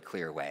in a really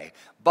clear way.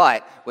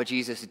 But what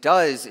Jesus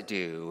does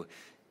do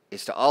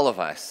is to all of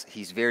us,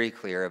 he's very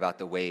clear about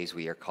the ways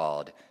we are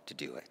called to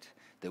do it.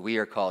 That we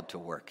are called to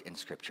work in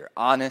Scripture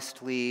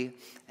honestly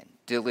and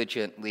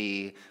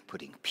diligently,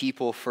 putting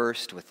people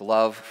first with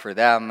love for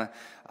them,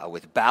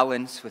 with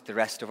balance with the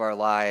rest of our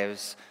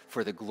lives,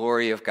 for the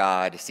glory of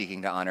God,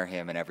 seeking to honor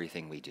him in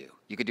everything we do.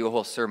 You could do a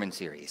whole sermon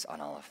series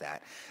on all of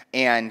that.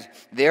 And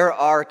there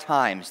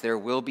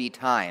will be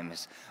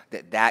times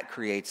that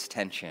creates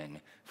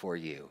tension for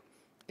you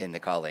in the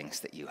callings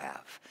that you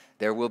have.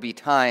 There will be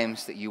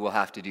times that you will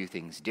have to do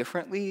things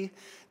differently.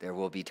 There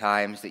will be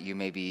times that you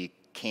maybe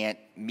can't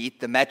meet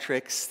the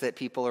metrics that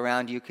people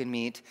around you can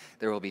meet.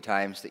 There will be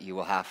times that you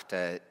will have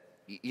to,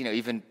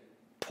 even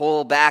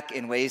pull back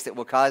in ways that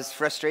will cause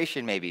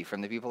frustration maybe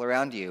from the people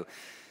around you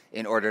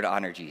in order to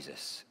honor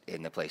Jesus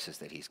in the places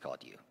that he's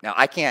called you. Now,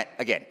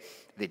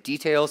 the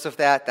details of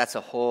that's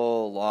a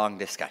whole long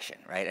discussion,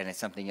 right? And it's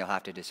something you'll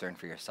have to discern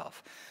for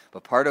yourself.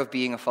 But part of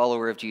being a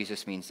follower of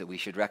Jesus means that we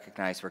should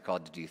recognize we're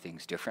called to do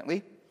things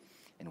differently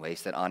in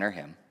ways that honor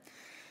him.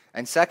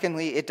 And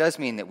secondly, it does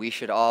mean that we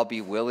should all be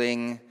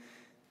willing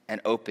and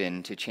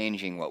open to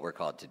changing what we're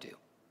called to do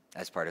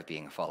as part of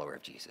being a follower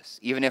of Jesus.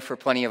 Even if for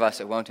plenty of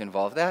us it won't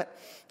involve that,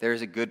 there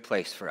is a good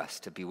place for us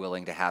to be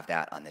willing to have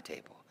that on the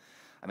table.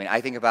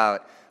 I think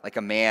about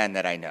a man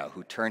that I know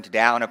who turned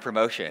down a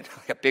promotion,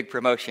 a big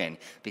promotion,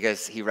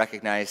 because he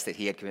recognized that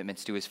he had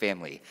commitments to his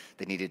family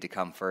that needed to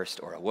come first,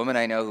 or a woman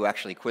I know who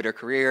actually quit her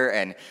career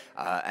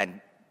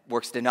and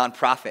works at a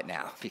nonprofit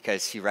now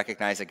because she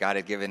recognized that God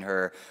had given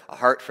her a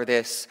heart for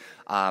this.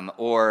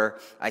 Or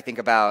I think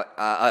about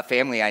a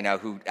family I know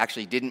who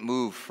actually didn't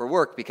move for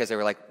work because they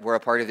were like, we're a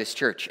part of this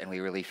church and we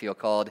really feel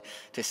called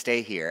to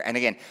stay here. And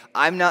again,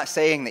 I'm not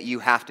saying that you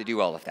have to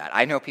do all of that.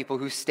 I know people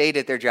who stayed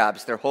at their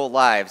jobs their whole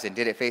lives and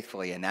did it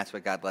faithfully, and that's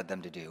what God led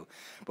them to do.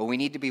 But we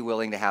need to be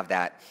willing to have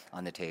that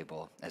on the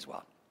table as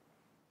well.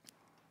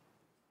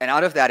 And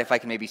out of that, if I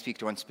can maybe speak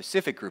to one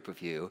specific group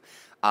of you,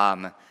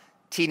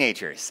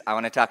 teenagers, I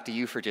want to talk to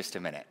you for just a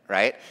minute,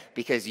 right?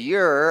 Because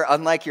you're,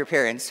 unlike your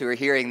parents who are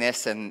hearing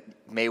this and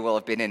may well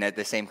have been in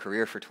the same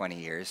career for 20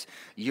 years,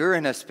 you're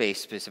in a space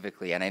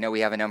specifically, and I know we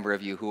have a number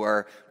of you who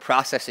are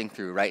processing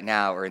through right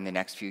now or in the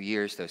next few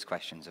years those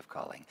questions of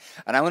calling.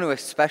 And I want to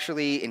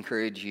especially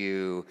encourage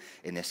you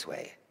in this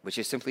way, which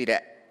is simply to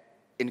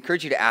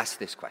encourage you to ask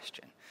this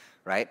question,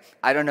 right?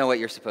 I don't know what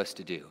you're supposed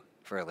to do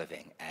for a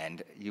living,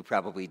 and you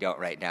probably don't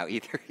right now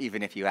either,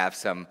 even if you have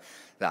some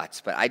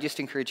thoughts. But I just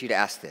encourage you to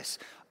ask this.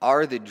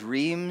 Are the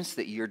dreams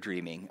that you're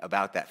dreaming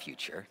about that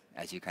future,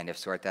 as you kind of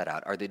sort that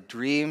out, are the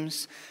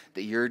dreams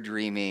that you're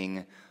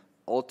dreaming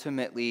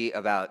ultimately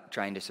about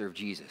trying to serve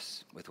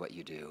Jesus with what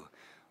you do,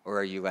 or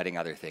are you letting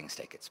other things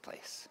take its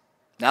place?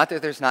 Not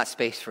that there's not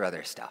space for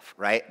other stuff,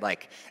 right?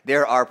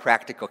 There are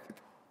practical...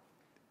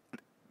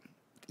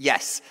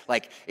 Yes,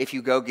 if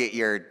you go get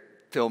your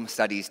film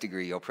studies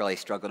degree, you'll probably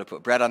struggle to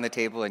put bread on the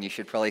table, and you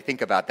should probably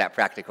think about that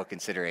practical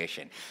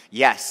consideration.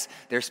 Yes,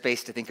 there's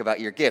space to think about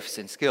your gifts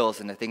and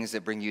skills and the things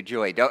that bring you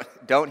joy.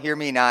 Don't hear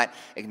me not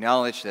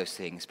acknowledge those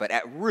things. But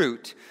at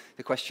root,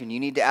 the question you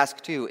need to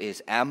ask too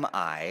is, am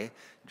I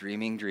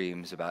dreaming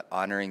dreams about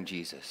honoring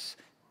Jesus,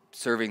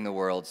 serving the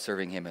world,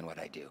 serving him in what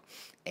I do?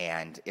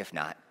 And if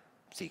not,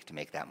 seek to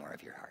make that more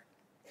of your heart.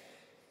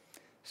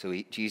 So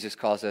Jesus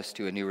calls us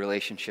to a new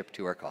relationship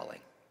to our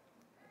calling.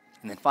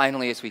 And then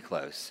finally, as we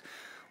close,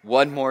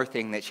 one more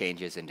thing that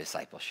changes in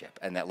discipleship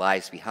and that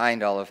lies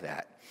behind all of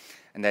that,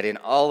 and that in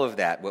all of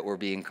that, what we're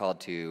being called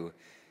to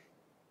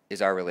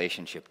is our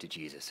relationship to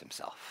Jesus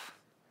himself.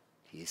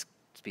 He's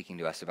speaking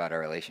to us about our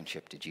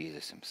relationship to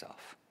Jesus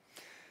himself.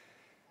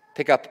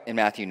 Pick up in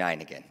Matthew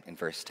 9 again, in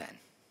verse 10.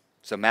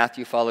 So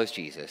Matthew follows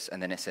Jesus,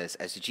 and then it says,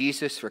 as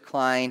Jesus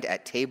reclined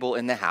at table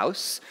in the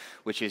house,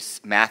 which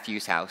is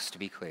Matthew's house, to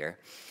be clear,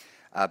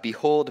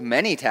 behold,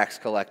 many tax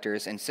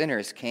collectors and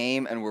sinners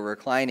came and were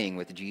reclining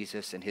with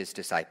Jesus and his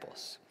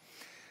disciples.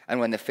 And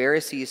when the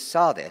Pharisees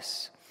saw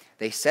this,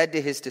 they said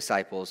to his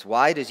disciples,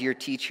 why does your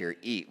teacher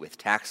eat with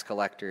tax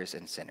collectors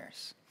and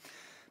sinners?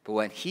 But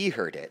when he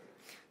heard it,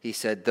 he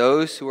said,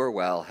 those who are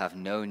well have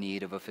no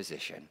need of a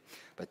physician,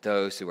 but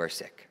those who are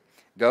sick.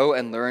 Go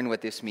and learn what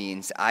this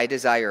means. I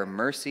desire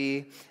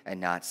mercy and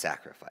not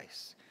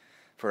sacrifice.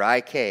 For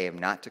I came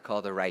not to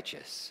call the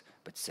righteous,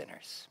 but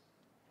sinners.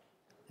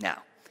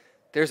 Now,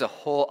 there's a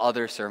whole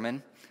other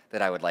sermon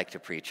that I would like to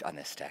preach on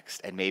this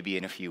text, and maybe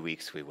in a few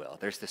weeks we will.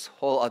 There's this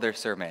whole other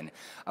sermon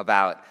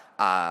about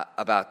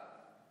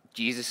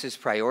Jesus'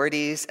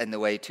 priorities and the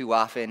way too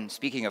often,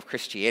 speaking of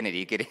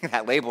Christianity, getting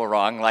that label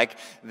wrong, like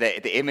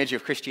the image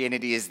of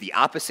Christianity is the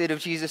opposite of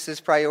Jesus'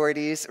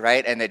 priorities,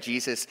 right? And that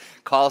Jesus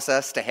calls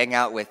us to hang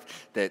out with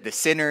the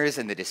sinners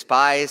and the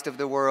despised of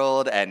the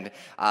world and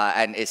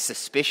is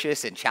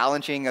suspicious and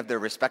challenging of the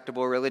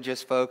respectable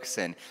religious folks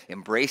and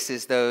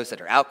embraces those that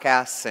are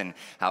outcasts, and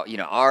how,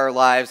 our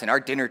lives and our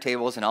dinner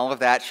tables and all of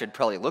that should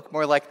probably look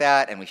more like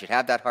that, and we should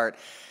have that heart.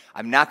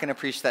 I'm not going to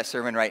preach that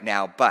sermon right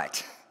now,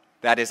 but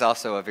that is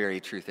also a very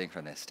true thing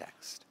from this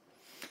text.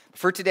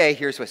 For today,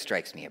 here's what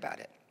strikes me about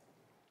it.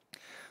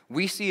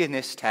 We see in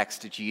this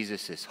text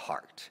Jesus'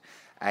 heart,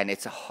 and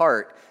it's a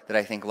heart that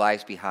I think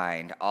lies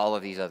behind all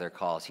of these other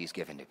calls he's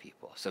given to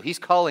people. So he's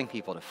calling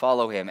people to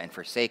follow him and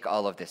forsake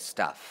all of this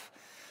stuff.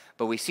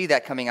 But we see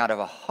that coming out of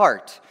a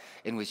heart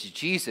in which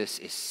Jesus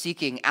is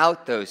seeking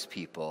out those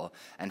people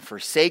and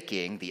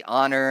forsaking the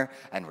honor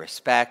and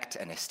respect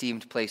and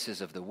esteemed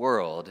places of the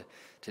world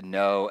to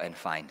know and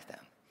find them.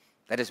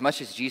 That as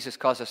much as Jesus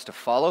calls us to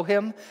follow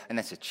him, and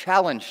that's a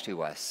challenge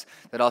to us,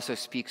 that also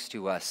speaks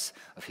to us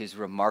of his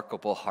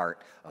remarkable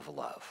heart of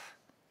love.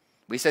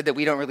 We said that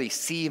we don't really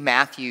see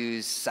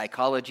Matthew's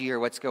psychology or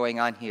what's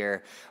going on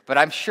here, but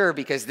I'm sure,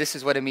 because this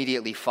is what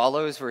immediately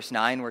follows verse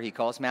 9 where he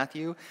calls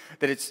Matthew,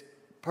 that it's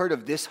part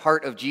of this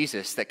heart of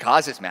Jesus that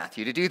causes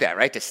Matthew to do that,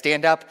 right? To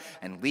stand up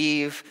and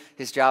leave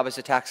his job as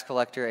a tax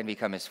collector and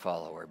become his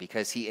follower,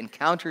 because he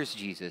encounters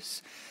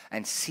Jesus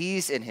and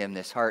sees in him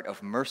this heart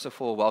of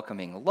merciful,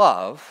 welcoming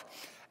love,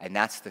 and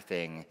that's the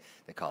thing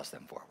that calls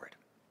them forward.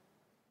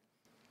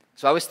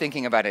 So I was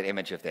thinking about an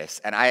image of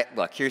this, and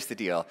look, here's the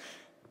deal.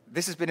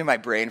 This has been in my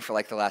brain for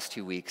like the last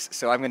 2 weeks,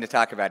 so I'm going to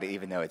talk about it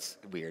even though it's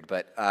weird.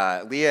 But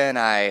Leah and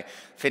I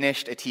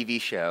finished a TV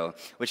show,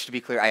 which, to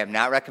be clear, I am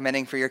not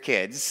recommending for your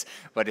kids,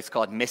 but it's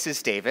called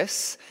Mrs.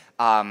 Davis.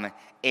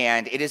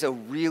 And it is a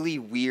really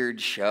weird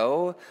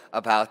show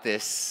about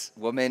this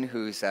woman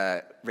who's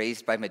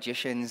raised by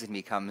magicians and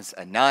becomes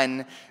a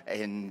nun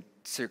in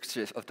search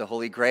of the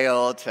Holy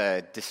Grail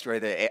to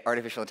destroy the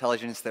artificial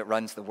intelligence that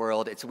runs the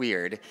world. It's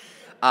weird.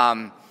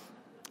 But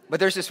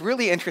there's this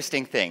really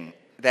interesting thing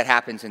that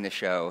happens in the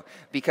show,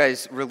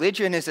 because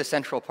religion is a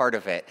central part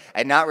of it,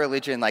 and not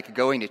religion like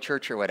going to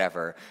church or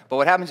whatever. But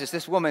what happens is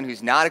this woman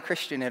who's not a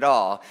Christian at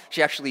all,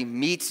 she actually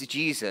meets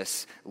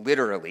Jesus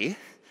literally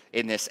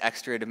in this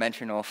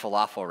extra-dimensional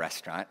falafel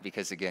restaurant,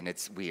 because again,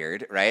 it's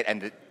weird, right?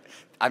 And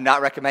I'm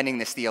not recommending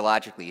this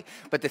theologically,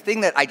 but the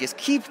thing that I just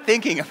keep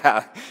thinking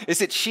about is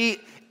that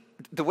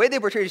the way they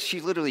portray it, she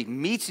literally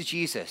meets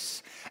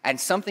Jesus, and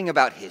something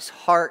about his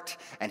heart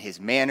and his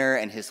manner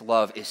and his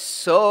love is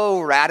so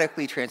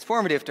radically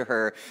transformative to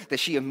her that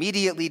she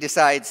immediately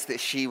decides that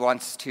she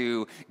wants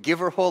to give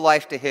her whole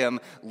life to him,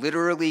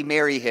 literally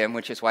marry him,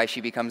 which is why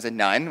she becomes a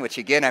nun, which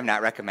again, I'm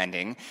not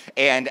recommending,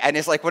 and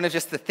is like one of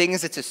just the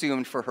things that's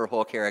assumed for her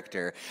whole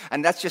character.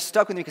 And that's just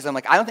stuck with me because I'm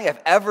like, I don't think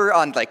I've ever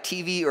on like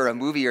TV or a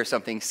movie or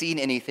something seen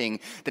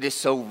anything that is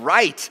so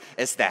right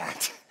as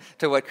that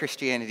to what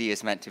Christianity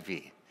is meant to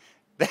be.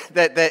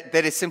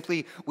 That is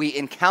simply, we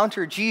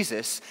encounter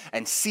Jesus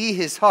and see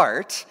his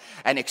heart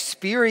and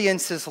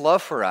experience his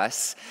love for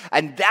us,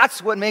 and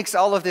that's what makes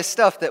all of this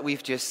stuff that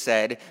we've just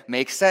said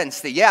make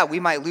sense. That, yeah, we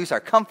might lose our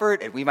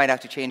comfort, and we might have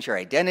to change our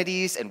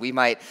identities, and we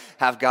might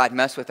have God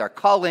mess with our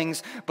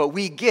callings, but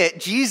we get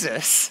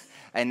Jesus,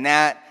 and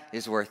that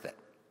is worth it.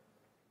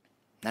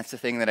 That's the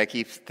thing that I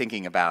keep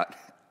thinking about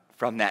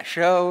from that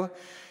show,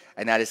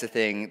 and that is the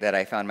thing that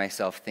I found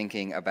myself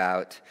thinking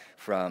about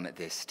from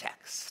this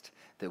text.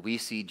 That we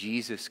see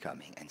Jesus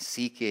coming and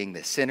seeking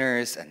the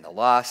sinners and the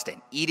lost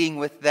and eating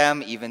with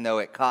them, even though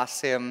it costs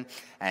him,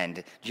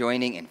 and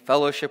joining in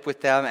fellowship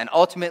with them. And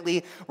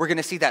ultimately, we're going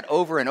to see that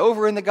over and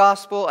over in the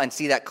gospel and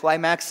see that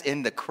climax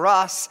in the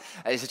cross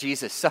as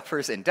Jesus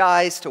suffers and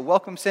dies to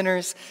welcome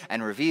sinners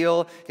and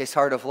reveal his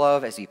heart of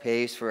love as he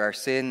pays for our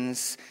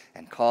sins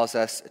and calls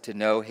us to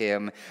know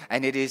him.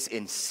 And it is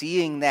in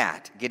seeing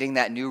that, getting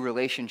that new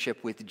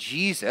relationship with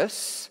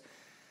Jesus,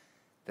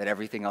 that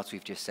everything else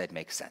we've just said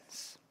makes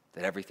sense.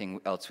 That everything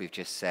else we've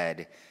just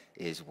said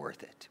is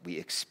worth it. We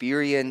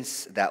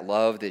experience that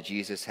love that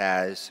Jesus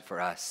has for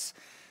us,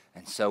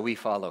 And so we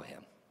follow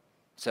him.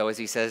 So as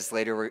he says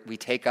later, we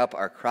take up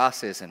our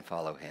crosses and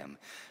follow him,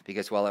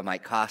 because while it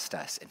might cost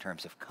us in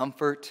terms of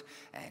comfort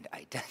and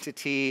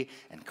identity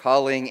and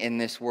calling in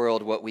this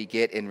world, what we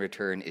get in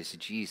return is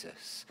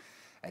Jesus,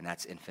 and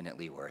that's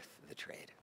infinitely worth the trade.